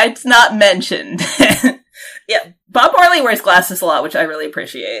it's not mentioned. Yeah, Bob Marley wears glasses a lot, which I really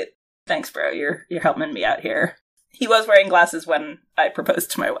appreciate. Thanks, bro. You're helping me out here. He was wearing glasses when I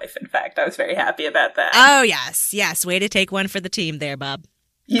proposed to my wife, in fact. I was very happy about that. Oh, yes. Yes. Way to take one for the team there, Bob.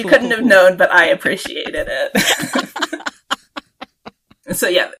 You couldn't have known, but I appreciated it. So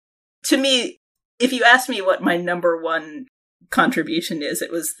yeah, to me, if you asked me what my number one contribution is,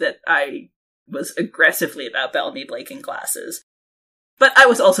 it was that I was aggressively about Bellamy Blake and glasses. But I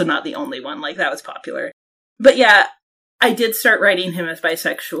was also not the only one, like, that was popular. But yeah, I did start writing him as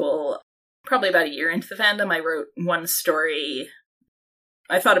bisexual probably about a year into the fandom. I wrote one story.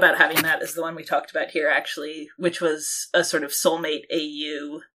 I thought about having that as the one we talked about here, actually, which was a sort of soulmate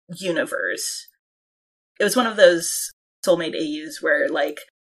AU universe. It was one of those soulmate AUs where, like,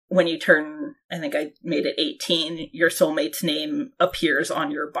 when you turn, I think I made it 18, your soulmate's name appears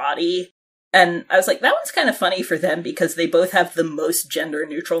on your body. And I was like, that one's kind of funny for them because they both have the most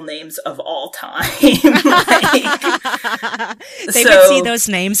gender-neutral names of all time. They could see those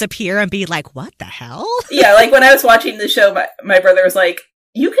names appear and be like, what the hell? Yeah, like when I was watching the show, my brother was like,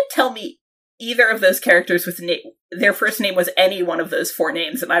 you could tell me either of those characters with their first name was any one of those four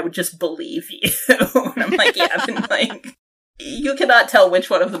names and I would just believe you. And I'm like, yeah, but like, you cannot tell which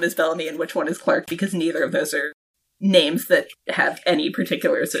one of them is Bellamy and which one is Clark because neither of those are names that have any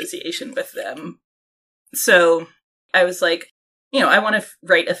particular association with them. So I was like, I want to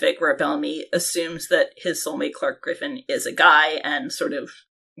write a fic where Bellamy assumes that his soulmate Clark Griffin is a guy and sort of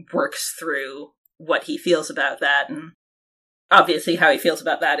works through what he feels about that. And obviously how he feels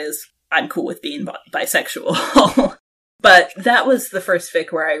about that is, I'm cool with being bisexual. But that was the first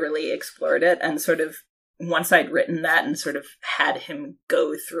fic where I really explored it, and sort of once I'd written that and sort of had him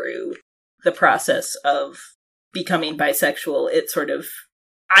go through the process of becoming bisexual, it sort of,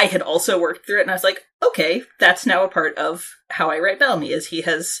 I had also worked through it, and I was like, okay, that's now a part of how I write Bellamy, is he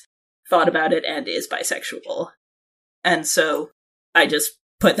has thought about it and is bisexual. And so I just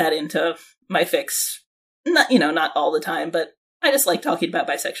put that into my fics, not all the time, but I just like talking about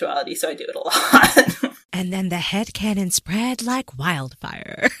bisexuality, so I do it a lot. And then the headcanon spread like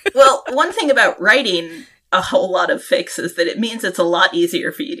wildfire. Well, one thing about writing a whole lot of fics is that it means it's a lot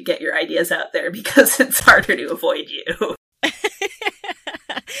easier for you to get your ideas out there because it's harder to avoid you.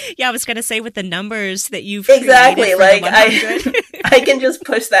 Yeah, I was going to say with the numbers that you've exactly, like I can just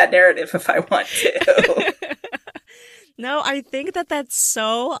push that narrative if I want to. No, I think that's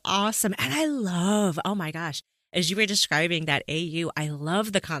so awesome. And I love, oh my gosh, as you were describing that AU, I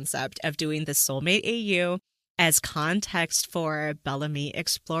love the concept of doing the soulmate AU as context for Bellamy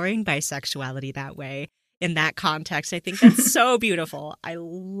exploring bisexuality that way. In that context, I think that's so beautiful. I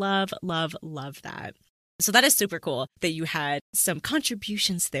love, love, love that. So that is super cool that you had some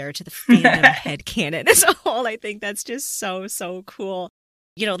contributions there to the fandom headcanon as a whole. I think that's just so, so cool.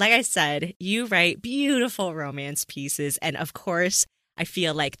 Like I said, you write beautiful romance pieces. And of course, I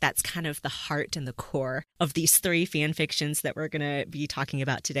feel like that's kind of the heart and the core of these 3 fan fictions that we're going to be talking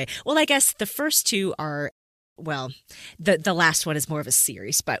about today. Well, I guess the first 2 are, well, the last one is more of a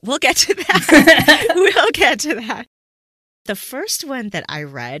series, but we'll get to that. We'll get to that. The first one that I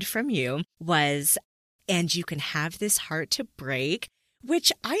read from you was And You Can Have This Heart to Break,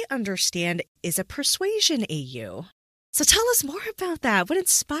 which I understand is a persuasion AU. So tell us more about that. What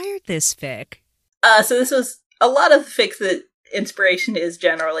inspired this fic? So this was a lot of fics that inspiration is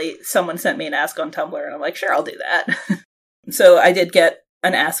generally someone sent me an ask on Tumblr, and I'm like, sure, I'll do that. So I did get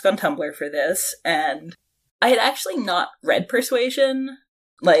an ask on Tumblr for this, and I had actually not read Persuasion.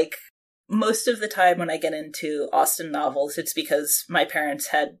 Like, most of the time when I get into Austen novels, it's because my parents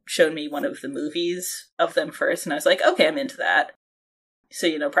had shown me one of the movies of them first, and I was like, okay, I'm into that. So,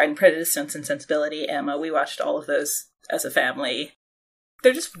 Pride and Prejudice, Sense and Sensibility, Emma, we watched all of those as a family.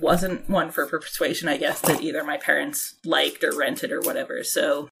 there just wasn't one for persuasion, I guess, that either my parents liked or rented or whatever.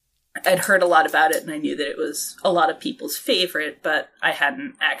 So I'd heard a lot about it, and I knew that it was a lot of people's favorite, but I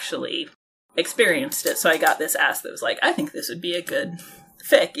hadn't actually experienced it. So I got this ask that was like, I think this would be a good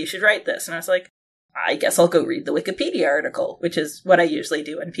fic. You should write this. And I was like, I guess I'll go read the Wikipedia article, which is what I usually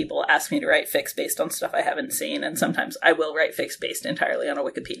do when people ask me to write fics based on stuff I haven't seen. And sometimes I will write fics based entirely on a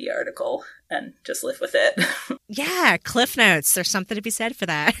Wikipedia article and just live with it. Yeah, Cliff Notes. There's something to be said for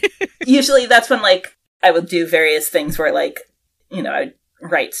that. Usually that's when, like, I would do various things where, like, you know, I'd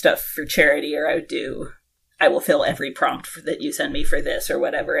write stuff for charity, or I will fill every prompt that you send me for this or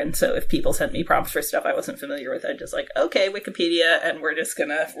whatever. And so if people sent me prompts for stuff I wasn't familiar with, I'd just like, okay, Wikipedia, and we're just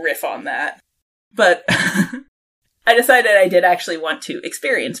gonna riff on that. But I decided I did actually want to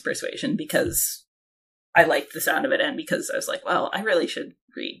experience persuasion because I liked the sound of it, and because I was like, well, I really should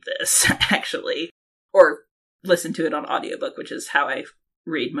read this, actually. Or listen to it on audiobook, which is how I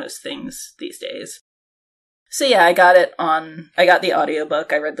read most things these days. So yeah, I got the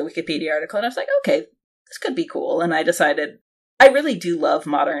audiobook, I read the Wikipedia article, and I was like, okay, this could be cool. And I decided, I really do love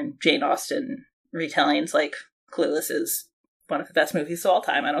modern Jane Austen retellings. Like, Clueless is one of the best movies of all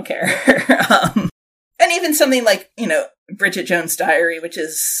time, I don't care. And even something like, you know, Bridget Jones' Diary, which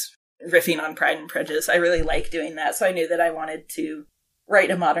is riffing on Pride and Prejudice, I really like doing that. So I knew that I wanted to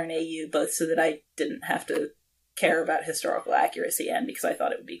write a modern AU, both so that I didn't have to care about historical accuracy and because I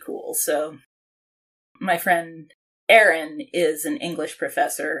thought it would be cool. So my friend Erin is an English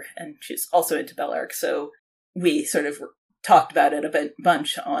professor, and she's also into Bellark, so we sort of talked about it a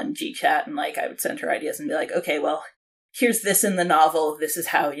bunch on GChat, and, like, I would send her ideas and be like, okay, well, here's this in the novel, this is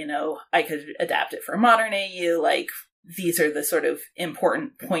how, you know, I could adapt it for a modern AU, like, these are the sort of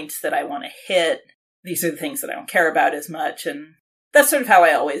important points that I want to hit, these are the things that I don't care about as much, and that's sort of how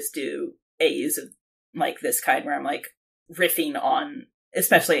I always do AUs of, like, this kind, where I'm, like, riffing on,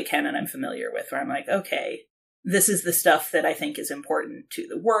 especially a canon I'm familiar with, where I'm like, okay, this is the stuff that I think is important to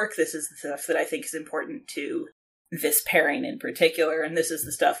the work, this is the stuff that I think is important to this pairing in particular, and this is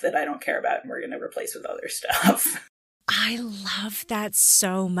the stuff that I don't care about and we're going to replace with other stuff. I love that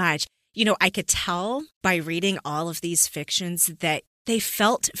so much. You know, I could tell by reading all of these fictions that they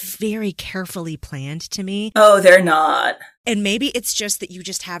felt very carefully planned to me. Oh, they're not. And maybe it's just that you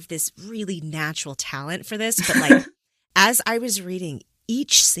just have this really natural talent for this, but, like, as I was reading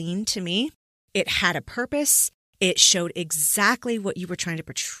each scene, to me, it had a purpose. It showed exactly what you were trying to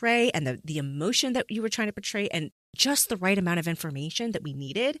portray and the emotion that you were trying to portray, and just the right amount of information that we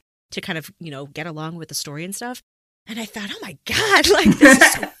needed to kind of, you know, get along with the story and stuff. And I thought, oh my God, like, this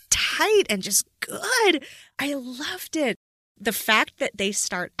is so tight and just good. I loved it. The fact that they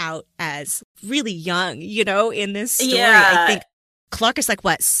start out as really young, you know, in this story, yeah. I think Clark is like,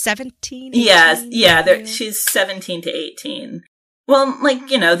 what, 17? 18? Yes, yeah, she's 17 to 18. Well, like,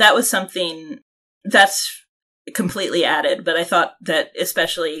 you know, that was something that's completely added, but I thought that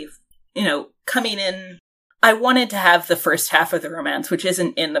especially, you know, coming in, I wanted to have the first half of the romance, which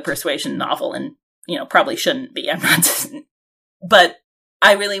isn't in the Persuasion novel and, you know, probably shouldn't be. I'm not, but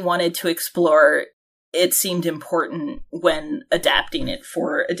I really wanted to explore, it seemed important when adapting it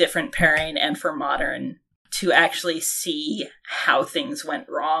for a different pairing and for modern to actually see how things went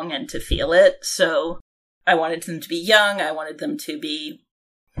wrong and to feel it. So I wanted them to be young, I wanted them to be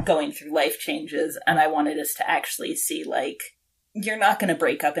going through life changes, and I wanted us to actually see, like, you're not going to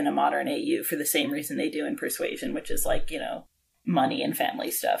break up in a modern AU for the same reason they do in Persuasion, which is, like, you know, money and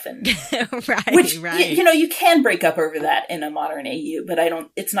family stuff. And right. You know, you can break up over that in a modern AU, but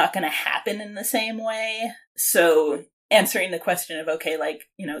it's not going to happen in the same way. So answering the question of, okay, like,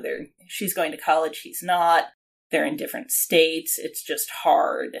 you know, she's going to college, he's not, they're in different states, it's just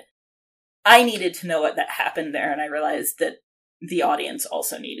hard. I needed to know what that happened there, and I realized that the audience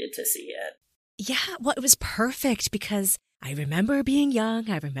also needed to see it. Yeah, well, it was perfect because I remember being young,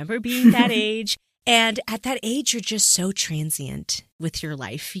 I remember being that age, and at that age, you're just so transient with your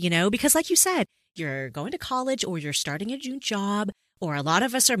life, you know, because like you said, you're going to college or you're starting a new job, or a lot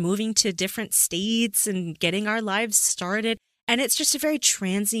of us are moving to different states and getting our lives started, and it's just a very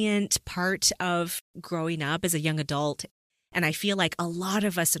transient part of growing up as a young adult. And I feel like a lot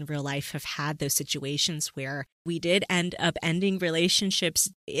of us in real life have had those situations where we did end up ending relationships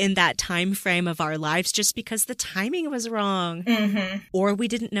in that time frame of our lives just because the timing was wrong. Mm-hmm. Or we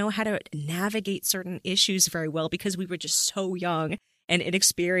didn't know how to navigate certain issues very well because we were just so young and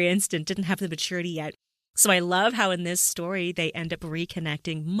inexperienced and didn't have the maturity yet. So I love how in this story they end up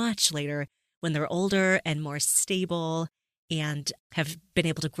reconnecting much later when they're older and more stable and have been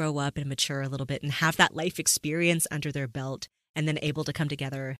able to grow up and mature a little bit and have that life experience under their belt, and then able to come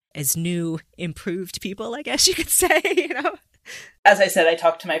together as new, improved people, I guess you could say, you know? As I said, I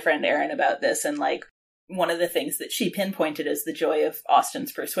talked to my friend Erin about this, and like one of the things that she pinpointed as the joy of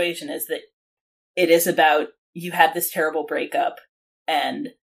Austen's persuasion is that it is about you had this terrible breakup and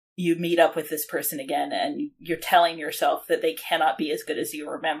you meet up with this person again and you're telling yourself that they cannot be as good as you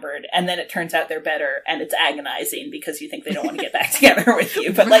remembered, and then it turns out they're better, and it's agonizing because you think they don't want to get back together with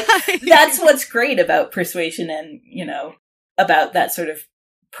you. But like, that's what's great about persuasion, and, you know, about that sort of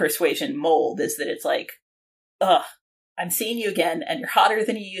persuasion mold, is that it's like, ugh, I'm seeing you again, and you're hotter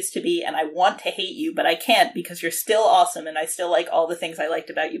than you used to be, and I want to hate you, but I can't because you're still awesome, and I still like all the things I liked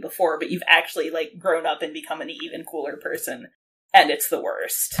about you before, but you've actually, like, grown up and become an even cooler person, and it's the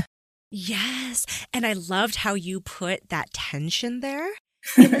worst. Yes, and I loved how you put that tension there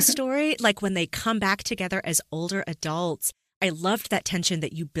in the story, like when they come back together as older adults. I loved that tension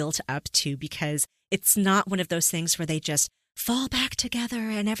that you built up to, because it's not one of those things where they just fall back together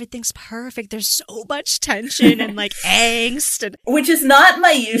and everything's perfect. There's so much tension and like angst, and which is not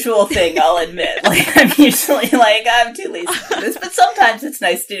my usual thing, I'll admit. Like, I'm usually like, I'm too lazy to do this, but sometimes it's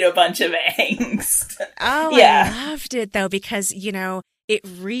nice to do a bunch of angst. Oh, yeah. I loved it though, because, you know, it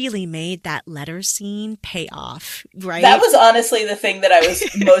really made that letter scene pay off, right? That was honestly the thing that I was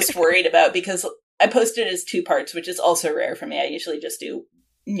most worried about, because I posted it as 2 parts, which is also rare for me. I usually just do,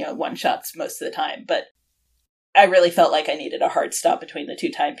 you know, one-shots most of the time, but I really felt like I needed a hard stop between the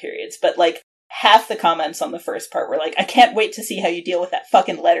 2 time periods. But like, half the comments on the first part were like, I can't wait to see how you deal with that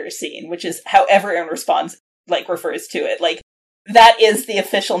fucking letter scene, which is how everyone responds, like, refers to it. Like, that is the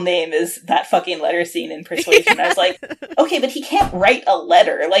official name, is that fucking letter scene in Persuasion. Yeah. I was like, okay, but he can't write a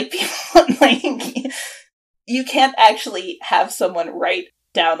letter. Like, people, like, you can't actually have someone write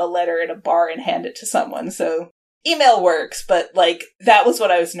down a letter in a bar and hand it to someone. So email works, but like, that was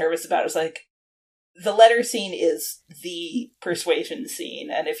what I was nervous about. I was like, the letter scene is the persuasion scene,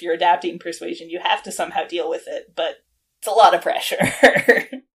 and if you're adapting Persuasion, you have to somehow deal with it, but it's a lot of pressure.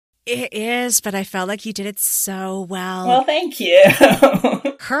 It is, but I felt like you did it so well. Well, thank you.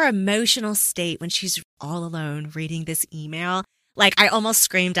 Her emotional state when she's all alone reading this email, like, I almost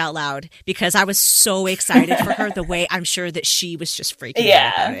screamed out loud because I was so excited for her, the way I'm sure that she was just freaking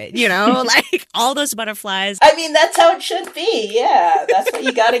out about it. You know, like, all those butterflies. I mean, that's how it should be. Yeah, that's what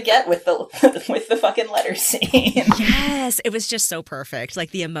you gotta get with the fucking letter scene. Yes, it was just so perfect.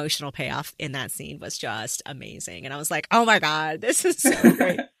 Like, the emotional payoff in that scene was just amazing. And I was like, oh my God, this is so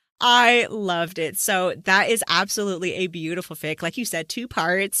great. I loved it. So that is absolutely a beautiful fic. Like you said, 2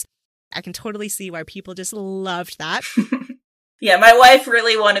 parts. I can totally see why people just loved that. Yeah, my wife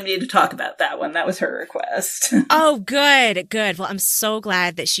really wanted me to talk about that one. That was her request. Oh, good, good. Well, I'm so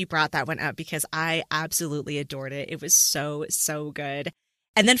glad that she brought that one up, because I absolutely adored it. It was so, so good.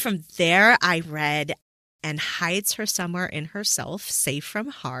 And then from there, I read And Hides Her Somewhere in Herself, Safe from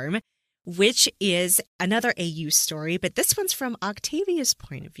Harm, which is another AU story, but this one's from Octavia's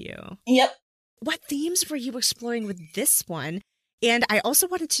point of view. Yep. What themes were you exploring with this one? And I also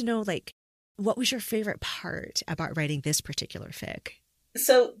wanted to know, like, what was your favorite part about writing this particular fic?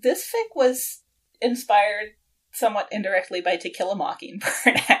 So this fic was inspired somewhat indirectly by To Kill a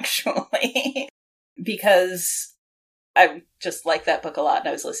Mockingbird, actually, because I just like that book a lot, and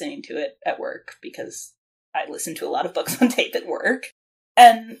I was listening to it at work because I listen to a lot of books on tape at work.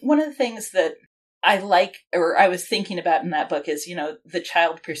 And one of the things that I like, or I was thinking about in that book, is, you know, the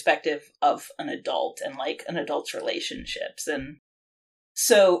child perspective of an adult and like an adult's relationships. And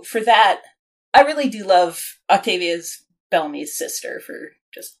so for that, I really do love Octavia's Bellamy's sister, for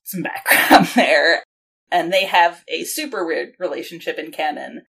just some background there. And they have a super weird relationship in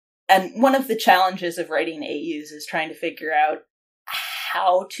canon. And one of the challenges of writing AUs is trying to figure out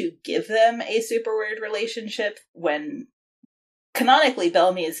how to give them a super weird relationship when canonically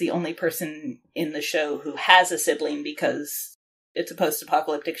Bellamy is the only person in the show who has a sibling, because it's a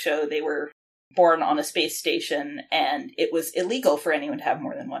post-apocalyptic show. They were born on a space station, and it was illegal for anyone to have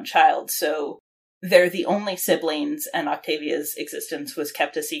more than one child. So they're the only siblings, and Octavia's existence was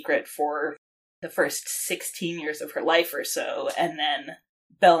kept a secret for the first 16 years of her life or so. And then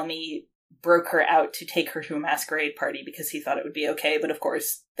Bellamy broke her out to take her to a masquerade party because he thought it would be okay. But of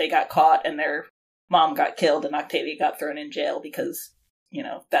course, they got caught, and their mom got killed, and Octavia got thrown in jail because, you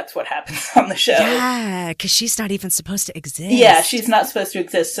know, that's what happens on the show. Yeah, because she's not even supposed to exist. Yeah, she's not supposed to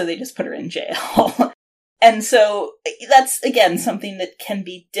exist, so they just put her in jail. And so that's, again, something that can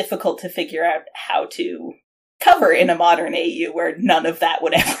be difficult to figure out how to cover in a modern AU where none of that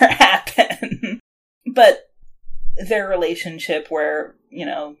would ever happen. But their relationship where, you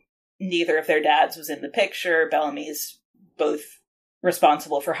know, neither of their dads was in the picture, Bellamy's both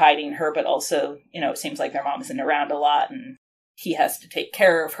responsible for hiding her, but also, you know, it seems like their mom isn't around a lot and he has to take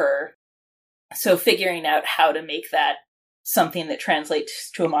care of her. So figuring out how to make that something that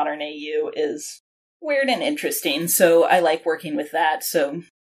translates to a modern AU is weird and interesting, so I like working with that. So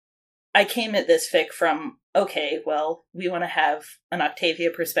I came at this fic from, okay, well, we want to have an Octavia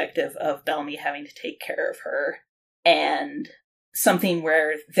perspective of Bellamy having to take care of her, and something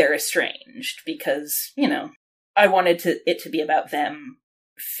where they're estranged, because, you know, I wanted it to be about them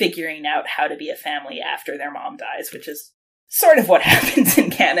figuring out how to be a family after their mom dies, which is sort of what happens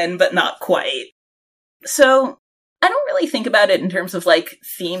in canon, but not quite. So I don't really think about it in terms of, like,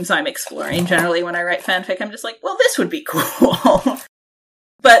 themes I'm exploring. Generally, when I write fanfic, I'm just like, well, this would be cool.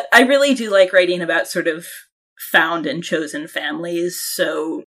 But I really do like writing about sort of found and chosen families.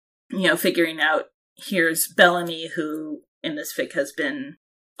 So, you know, figuring out, here's Bellamy, who in this fic has been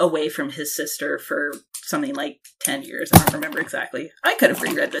away from his sister for something like 10 years. I don't remember exactly. I could have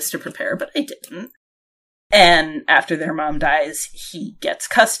reread this to prepare, but I didn't. And after their mom dies, he gets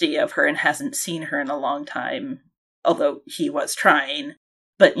custody of her and hasn't seen her in a long time, although he was trying.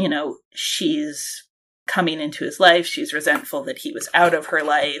 But, you know, she's coming into his life. She's resentful that he was out of her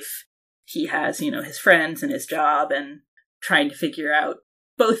life. He has, you know, his friends and his job, and trying to figure out,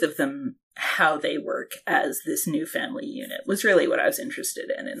 both of them, how they work as this new family unit was really what I was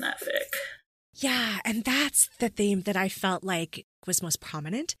interested in that fic. Yeah, and that's the theme that I felt like was most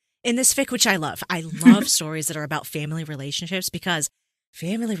prominent in this fic, which I love. I love stories that are about family relationships, because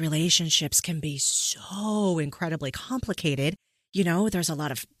family relationships can be so incredibly complicated. You know, there's a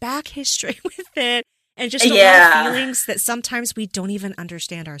lot of back history with it, and just a lot of feelings that sometimes we don't even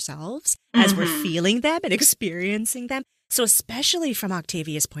understand ourselves as we're feeling them and experiencing them. So especially from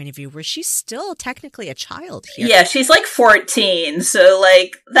Octavia's point of view, where she's still technically a child here. Yeah, she's like 14, so,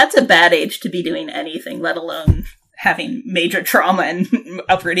 like, that's a bad age to be doing anything, let alone having major trauma and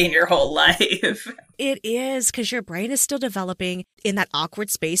uprooting your whole life. It is, because your brain is still developing in that awkward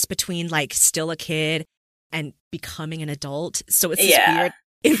space between, like, still a kid and becoming an adult. So it's this weird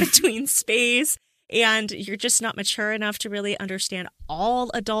in-between space, and you're just not mature enough to really understand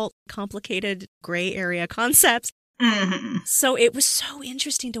all adult, complicated, gray area concepts. So it was so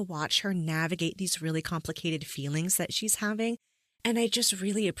interesting to watch her navigate these really complicated feelings that she's having. And I just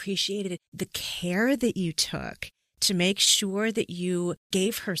really appreciated the care that you took to make sure that you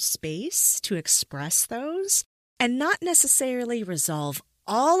gave her space to express those, and not necessarily resolve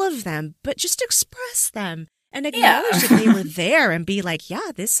all of them, but just express them and acknowledge that they were there and be like,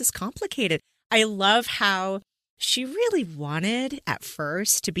 yeah, this is complicated. I love how she really wanted at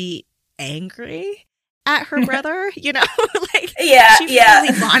first to be angry at her brother, you know, like she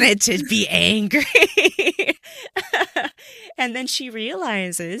really wanted to be angry. And then she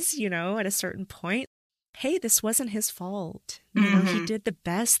realizes, you know, at a certain point, hey, this wasn't his fault. You know, he did the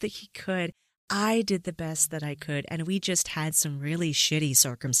best that he could. I did the best that I could. And we just had some really shitty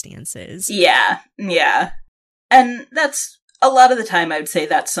circumstances. Yeah. And that's, a lot of the time, I would say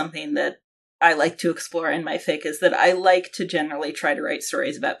that's something that I like to explore in my fic, is that I like to generally try to write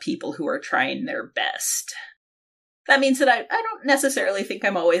stories about people who are trying their best. That means that I don't necessarily think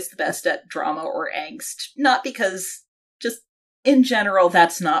I'm always the best at drama or angst, not because, just in general,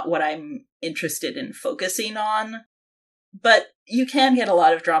 that's not what I'm interested in focusing on. But you can get a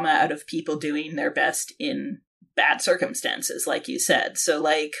lot of drama out of people doing their best in bad circumstances, like you said. So,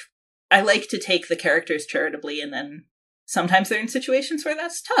 like, I like to take the characters charitably, and then sometimes they're in situations where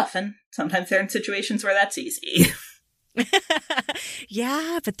that's tough, and sometimes they're in situations where that's easy.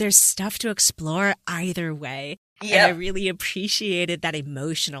 Yeah, but there's stuff to explore either way. Yep. And I really appreciated that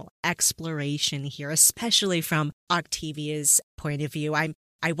emotional exploration here, especially from Octavia's point of view. I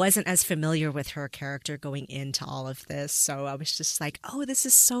wasn't as familiar with her character going into all of this, so I was just like, oh, this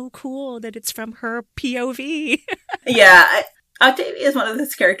is so cool that it's from her POV. Yeah, Octavia is one of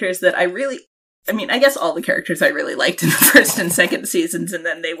those characters that I guess all the characters I really liked in the first and second seasons, and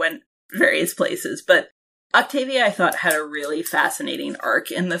then they went various places. But Octavia, I thought, had a really fascinating arc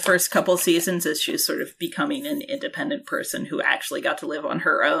in the first couple seasons as she was sort of becoming an independent person who actually got to live on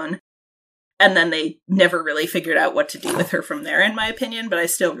her own. And then they never really figured out what to do with her from there, in my opinion, but I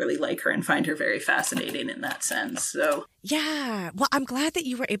still really like her and find her very fascinating in that sense. So yeah, well, I'm glad that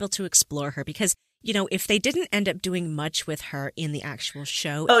you were able to explore her, because, you know, if they didn't end up doing much with her in the actual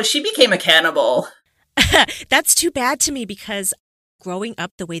show... Oh, she became a cannibal. That's too bad to me, because growing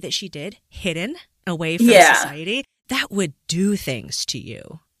up the way that she did, hidden away from society, that would do things to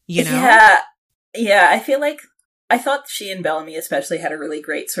you, you know? Yeah, I thought she and Bellamy especially had a really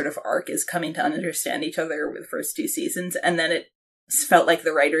great sort of arc as coming to understand each other with the first two seasons, and then it felt like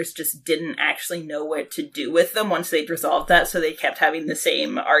the writers just didn't actually know what to do with them once they'd resolved that, so they kept having the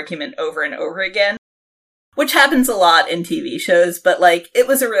same argument over and over again. which happens a lot in TV shows, but, like, it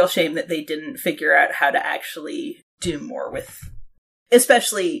was a real shame that they didn't figure out how to actually do more with,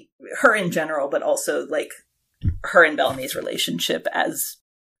 especially her in general, but also, like, her and Bellamy's relationship as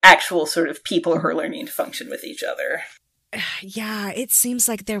actual sort of people who are learning to function with each other. Yeah, it seems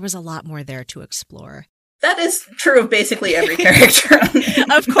like there was a lot more there to explore. That is true of basically every character. Of course.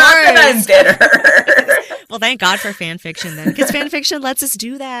 Not that I'm bitter. Well, thank God for fan fiction then, because fan fiction lets us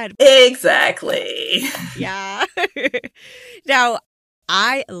do that. Exactly. Yeah. Now,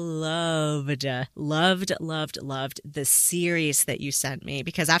 I loved the series that you sent me,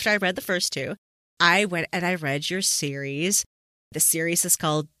 because after I read the first two, I went and I read your series. The series is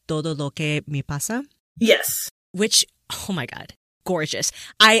called Todo lo que me pasa. Yes. Which, oh my God, gorgeous.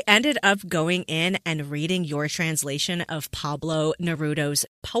 I ended up going in and reading your translation of Pablo Neruda's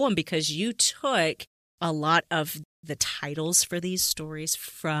poem because you took a lot of the titles for these stories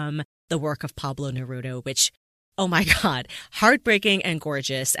from the work of Pablo Neruda, which, oh my God, heartbreaking and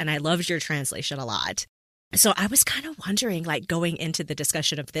gorgeous. And I loved your translation a lot. So I was kind of wondering, like, going into the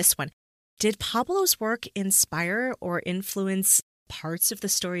discussion of this one, did Pablo's work inspire or influence parts of the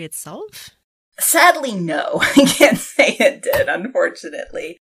story itself? Sadly, no. I can't say it did,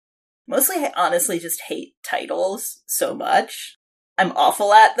 unfortunately. Mostly, I honestly just hate titles so much. I'm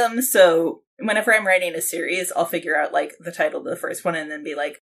awful at them, so whenever I'm writing a series, I'll figure out, like, the title of the first one and then be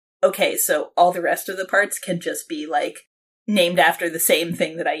like, okay, so all the rest of the parts can just be, like, named after the same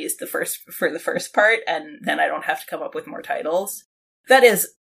thing that I used for the first part, and then I don't have to come up with more titles.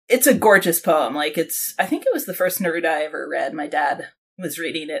 It's a gorgeous poem. Like, I think it was the first Neruda I ever read. My dad was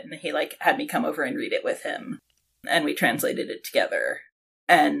reading it, and he, like, had me come over and read it with him, and we translated it together.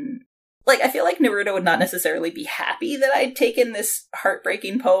 And, like, I feel like Neruda would not necessarily be happy that I'd taken this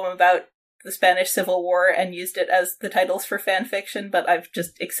heartbreaking poem about the Spanish Civil War and used it as the titles for fan fiction, but I've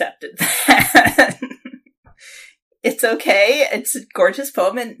just accepted that. It's okay. It's a gorgeous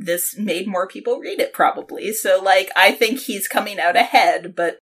poem, and this made more people read it, probably. So, like, I think he's coming out ahead,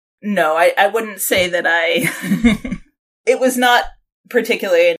 but no, I wouldn't say that it was not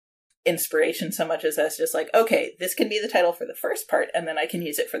particularly an inspiration so much as I was just like, okay, this can be the title for the first part, and then I can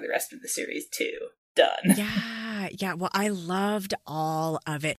use it for the rest of the series too. Done. Yeah. Well, I loved all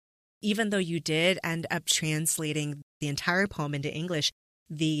of it. Even though you did end up translating the entire poem into English,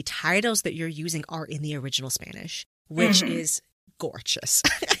 the titles that you're using are in the original Spanish, which is gorgeous.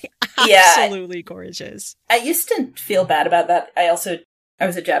 Absolutely gorgeous. I used to feel bad about that. I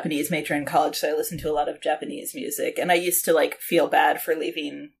was a Japanese major in college, so I listened to a lot of Japanese music, and I used to, like, feel bad for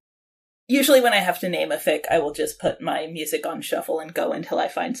leaving. Usually when I have to name a fic, I will just put my music on shuffle and go until I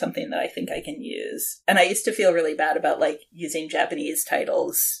find something that I think I can use. And I used to feel really bad about, like, using Japanese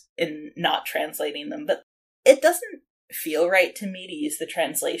titles and not translating them, but it doesn't feel right to me to use the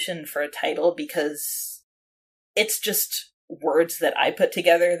translation for a title because it's just words that I put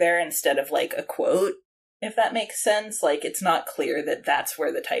together there instead of, like, a quote, if that makes sense. Like, it's not clear that that's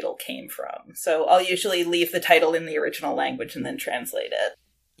where the title came from. So I'll usually leave the title in the original language and then translate it.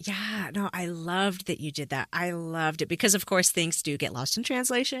 Yeah, no, I loved that you did that. I loved it because, of course, things do get lost in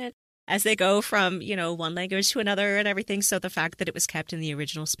translation as they go from, one language to another and everything. So the fact that it was kept in the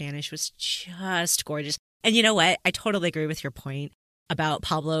original Spanish was just gorgeous. And you know what? I totally agree with your point about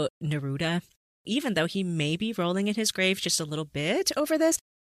Pablo Neruda. Even though he may be rolling in his grave just a little bit over this,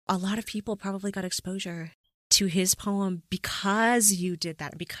 a lot of people probably got exposure to his poem because you did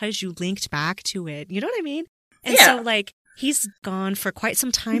that, because you linked back to it. You know what I mean? And so, like, he's gone for quite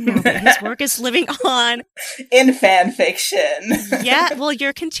some time now, but his work is living on. In fan fiction. Yeah, well,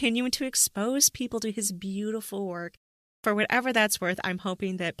 you're continuing to expose people to his beautiful work. For whatever that's worth, I'm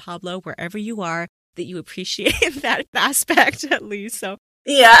hoping that, Pablo, wherever you are, that you appreciate that aspect at least. So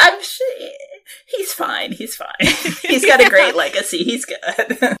yeah, I'm sure he's fine. He's got a great legacy. He's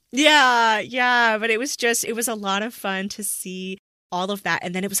good. Yeah, but it was a lot of fun to see all of that.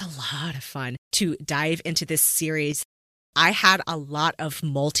 And then it was a lot of fun to dive into this series. I had a lot of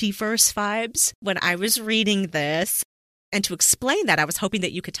multiverse vibes when I was reading this. And to explain that, I was hoping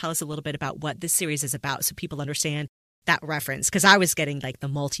that you could tell us a little bit about what this series is about so people understand that reference, because I was getting, like, the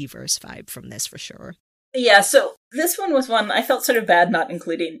multiverse vibe from this for sure. Yeah, so this one was one I felt sort of bad not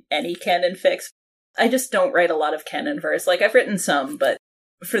including any canon fics. I just don't write a lot of canon verse. Like, I've written some, but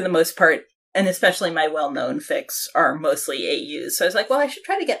for the most part, and especially my well-known fics, are mostly AUs. So I was like, well, I should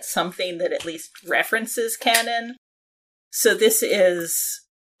try to get something that at least references canon. So this is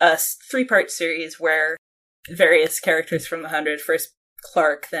a 3-part series where various characters from the 100, first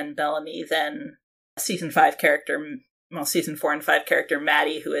Clark, then Bellamy, then season 4 and 5 character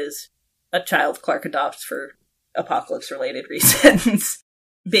Maddie, who is a child Clark adopts for apocalypse-related reasons.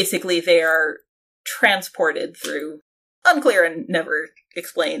 Basically, they are transported through unclear and never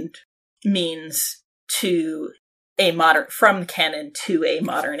explained means to from canon to a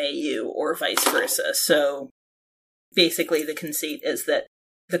modern AU or vice versa. So basically the conceit is that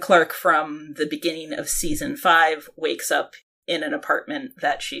the Clark from the beginning of season 5 wakes up in an apartment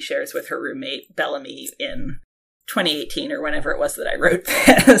that she shares with her roommate Bellamy in 2018 or whenever it was that I wrote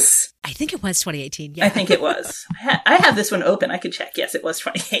this. I think it was 2018, yeah. I think it was. I have this one open. I could check. Yes, it was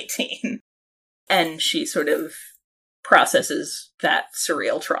 2018. And she sort of processes that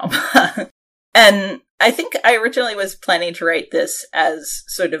surreal trauma. And I think I originally was planning to write this as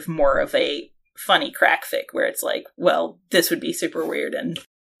sort of more of a funny crack fic, where it's like, well, this would be super weird, and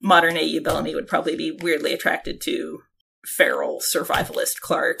modern AU Bellamy would probably be weirdly attracted to feral survivalist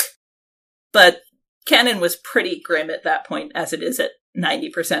Clark. But canon was pretty grim at that point, as it is at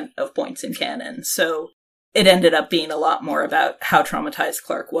 90% of points in canon. So it ended up being a lot more about how traumatized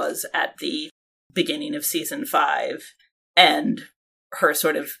Clark was at the beginning of season 5, and her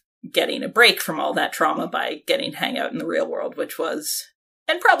sort of getting a break from all that trauma by getting to hang out in the real world, which was,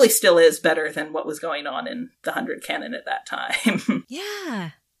 and probably still is, better than what was going on in the 100 canon at that time.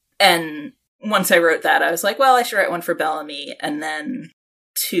 Yeah. And once I wrote that, I was like, well, I should write one for Bellamy. And then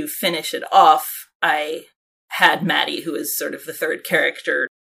to finish it off, I had Maddie, who is sort of the third character.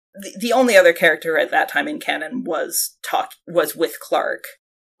 The only other character at that time in canon was with Clark.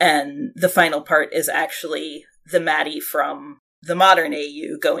 And the final part is actually the Maddie from the modern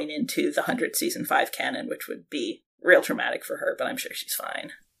AU going into the 100 season 5 canon, which would be real traumatic for her, but I'm sure she's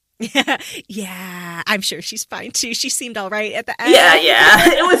fine. Yeah, I'm sure she's fine too. She seemed all right at the end. Yeah.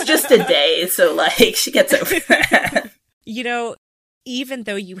 It was just a day, so like she gets over that. You know, even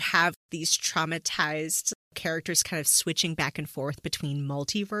though you have these traumatized characters kind of switching back and forth between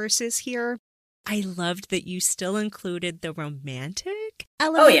multiverses here, I loved that you still included the romantic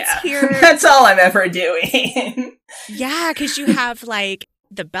elements here. That's all I'm ever doing. Yeah, because you have like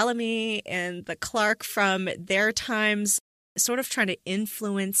the Bellamy and the Clark from their times sort of trying to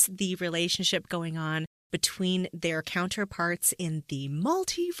influence the relationship going on between their counterparts in the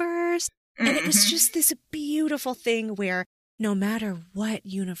multiverse. And it was just this beautiful thing where no matter what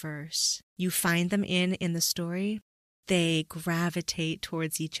universe you find them in the story, they gravitate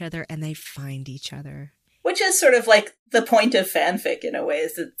towards each other and they find each other. Which is sort of like the point of fanfic in a way,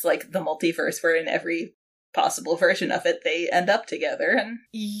 is it's like the multiverse where in every possible version of it they end up together. And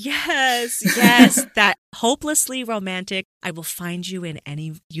yes, that hopelessly romantic, I will find you in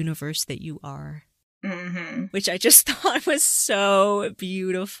any universe that you are. Mm-hmm. Which I just thought was so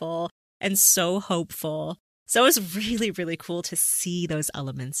beautiful and so hopeful. So it was really, really cool to see those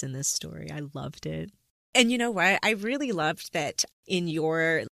elements in this story. I loved it. And you know what? I really loved that in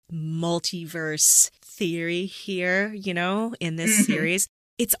your multiverse theory here, you know, in this series,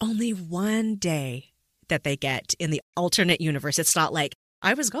 it's only one day that they get in the alternate universe. It's not like,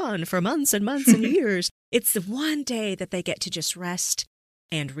 I was gone for months and months and years. It's the one day that they get to just rest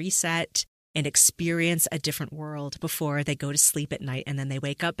and reset and experience a different world before they go to sleep at night, and then they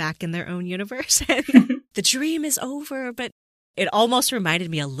wake up back in their own universe and the dream is over. But it almost reminded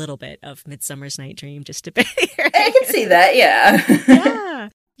me a little bit of Midsummer's Night Dream, just a bit. I can see that, yeah.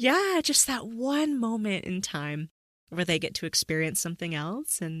 Yeah, just that one moment in time where they get to experience something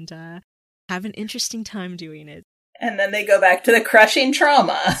else and have an interesting time doing it. And then they go back to the crushing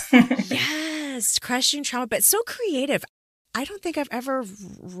trauma. Yes, crushing trauma, but so creative. I don't think I've ever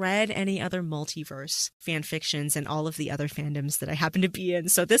read any other multiverse fan fictions and all of the other fandoms that I happen to be in.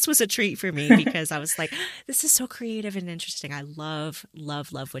 So this was a treat for me because I was like, this is so creative and interesting. I love,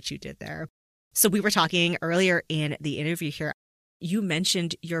 love, love what you did there. So we were talking earlier in the interview here. You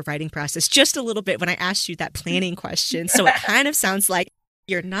mentioned your writing process just a little bit when I asked you that planning question. So it kind of sounds like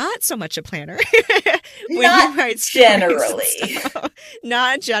you're not so much a planner when not you write generally.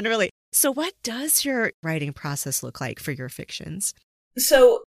 Not generally. So what does your writing process look like for your fictions?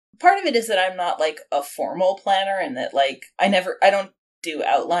 So part of it is that I'm not like a formal planner, and that like I don't do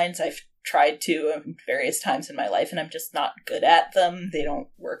outlines. I've tried to various times in my life and I'm just not good at them. They don't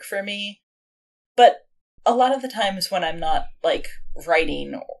work for me. But a lot of the times when I'm not like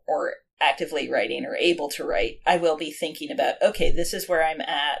writing or actively writing or able to write, I will be thinking about, okay, this is where I'm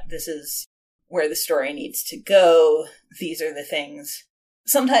at. This is where the story needs to go. These are the things.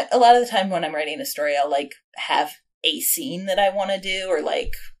 Sometimes, a lot of the time when I'm writing a story, I'll like have a scene that I want to do, or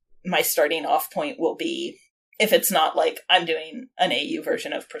like my starting off point will be, if it's not like I'm doing an AU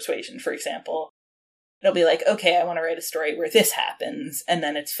version of Persuasion, for example, it'll be like, okay, I want to write a story where this happens. And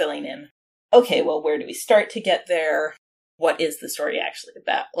then it's filling in, okay, well, where do we start to get there? What is the story actually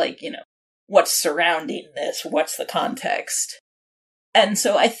about? Like, you know, what's surrounding this? What's the context? And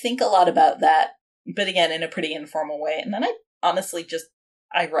so I think a lot about that but again, in a pretty informal way. And then I honestly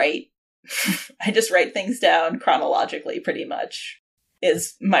I write. I just write things down chronologically, pretty much,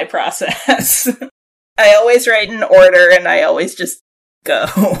 is my process. I always write in order, and I always just go.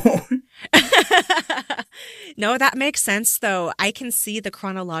 No, that makes sense, though. I can see the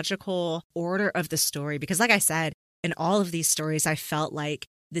chronological order of the story because, like I said, in all of these stories, I felt like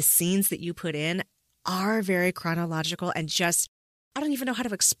the scenes that you put in are very chronological and just, I don't even know how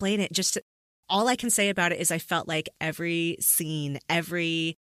to explain it. Just all I can say about it is I felt like every scene,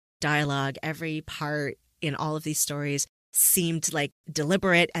 every dialogue, every part in all of these stories seemed like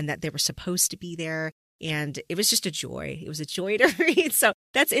deliberate and that they were supposed to be there. And it was just a joy. It was a joy to read. So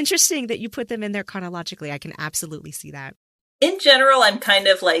that's interesting that you put them in there chronologically. I can absolutely see that. In general, I'm kind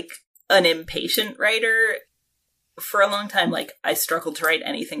of like an impatient writer. For a long time, like, I struggled to write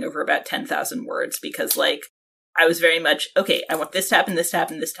anything over about 10,000 words because, like, I was very much, okay, I want this to happen, this to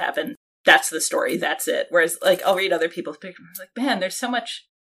happen, this to happen. That's the story. That's it. Whereas, like, I'll read other people's pictures. I was like, man, there's so much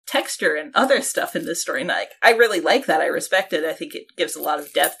texture and other stuff in this story. And I really like that. I respect it. I think it gives a lot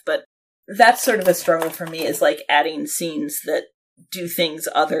of depth, but that's sort of a struggle for me, is like adding scenes that do things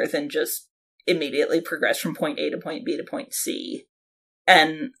other than just immediately progress from point A to point B to point C.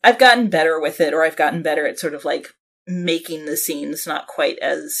 And I've gotten better with it, or I've gotten better at sort of like making the scenes not quite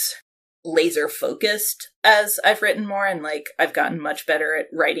as laser focused as I've written more. And like, I've gotten much better at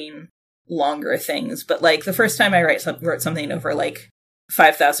writing longer things. But like the first time I wrote something over like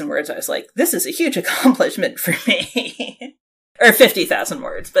 5,000 words, I was like, this is a huge accomplishment for me. Or 50,000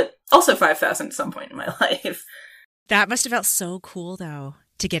 words, but also 5,000 at some point in my life. That must have felt so cool, though,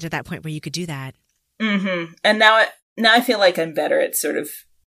 to get to that point where you could do that. Mm-hmm. And now I feel like I'm better at sort of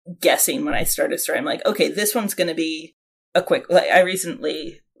guessing when I start a story. I'm like, okay, this one's going to be a quick... Like, I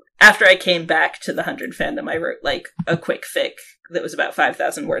recently, after I came back to the 100 fandom, I wrote like a quick fic that was about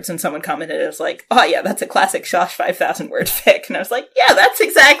 5,000 words, and someone commented, it was like, oh yeah, that's a classic Chash 5,000 word fic. And I was like, yeah, that's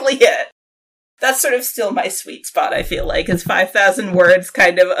exactly it. That's sort of still my sweet spot, I feel like, is 5,000 words,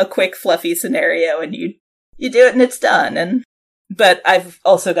 kind of a quick, fluffy scenario, and you do it and it's done. But I've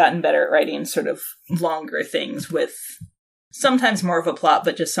also gotten better at writing sort of longer things with sometimes more of a plot,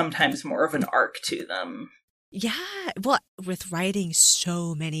 but just sometimes more of an arc to them. Yeah, well, with writing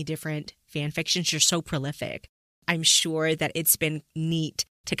so many different fan fictions, you're so prolific. I'm sure that it's been neat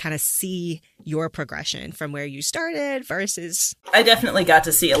to kind of see your progression from where you started versus... I definitely got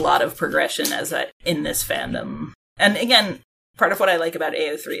to see a lot of progression in this fandom. And again, part of what I like about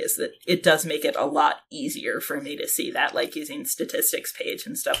AO3 is that it does make it a lot easier for me to see that, like using statistics page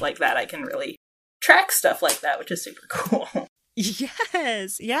and stuff like that. I can really track stuff like that, which is super cool.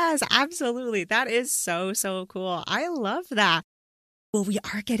 Yes, absolutely. That is so, so cool. I love that. Well, we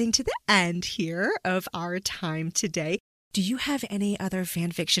are getting to the end here of our time today. Do you have any other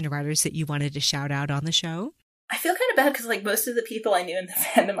fan fiction writers that you wanted to shout out on the show? I feel kind of bad because like most of the people I knew in the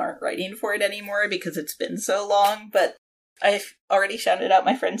fandom aren't writing for it anymore because it's been so long, but I've already shouted out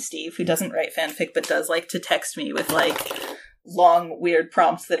my friend Steve, who doesn't write fanfic but does like to text me with like long, weird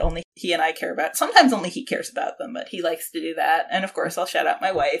prompts that only he and I care about. Sometimes only he cares about them, but he likes to do that. And of course, I'll shout out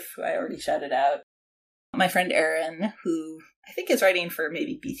my wife, who I already shouted out. My friend Erin, who I think is writing for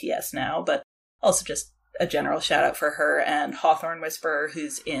maybe BTS now, but also just a general shout out for her, and Hawthorne Whisperer,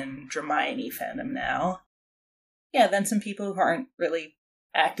 who's in Dramione fandom now. Yeah, then some people who aren't really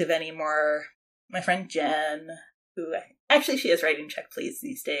active anymore. My friend Jen, who actually she is writing Check Please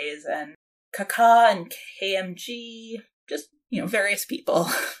these days, and Kaka and KMG, just, various people.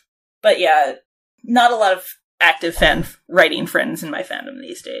 But yeah, not a lot of active fan writing friends in my fandom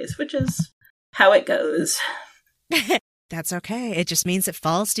these days, which is how it goes. That's okay. It just means it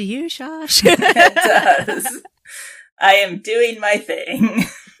falls to you, Chash. It does. I am doing my thing.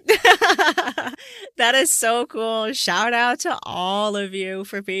 That is so cool. Shout out to all of you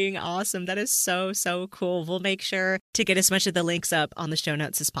for being awesome. That is so, so cool. We'll make sure to get as much of the links up on the show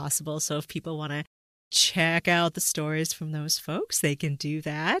notes as possible. So if people want to check out the stories from those folks, they can do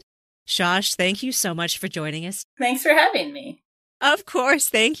that. Chash, thank you so much for joining us. Thanks for having me. Of course.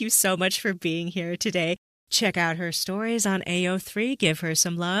 Thank you so much for being here today. Check out her stories on AO3. Give her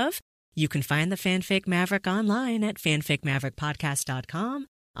some love. You can find the Fanfic Maverick online at fanficmaverickpodcast.com,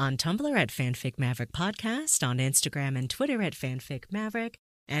 on Tumblr at Fanfic Maverick Podcast, on Instagram and Twitter at Fanfic Maverick,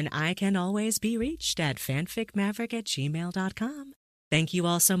 and I can always be reached at fanficmaverick@gmail.com. Thank you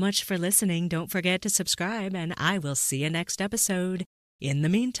all so much for listening. Don't forget to subscribe, and I will see you next episode. In the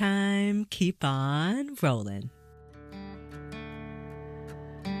meantime, keep on rolling.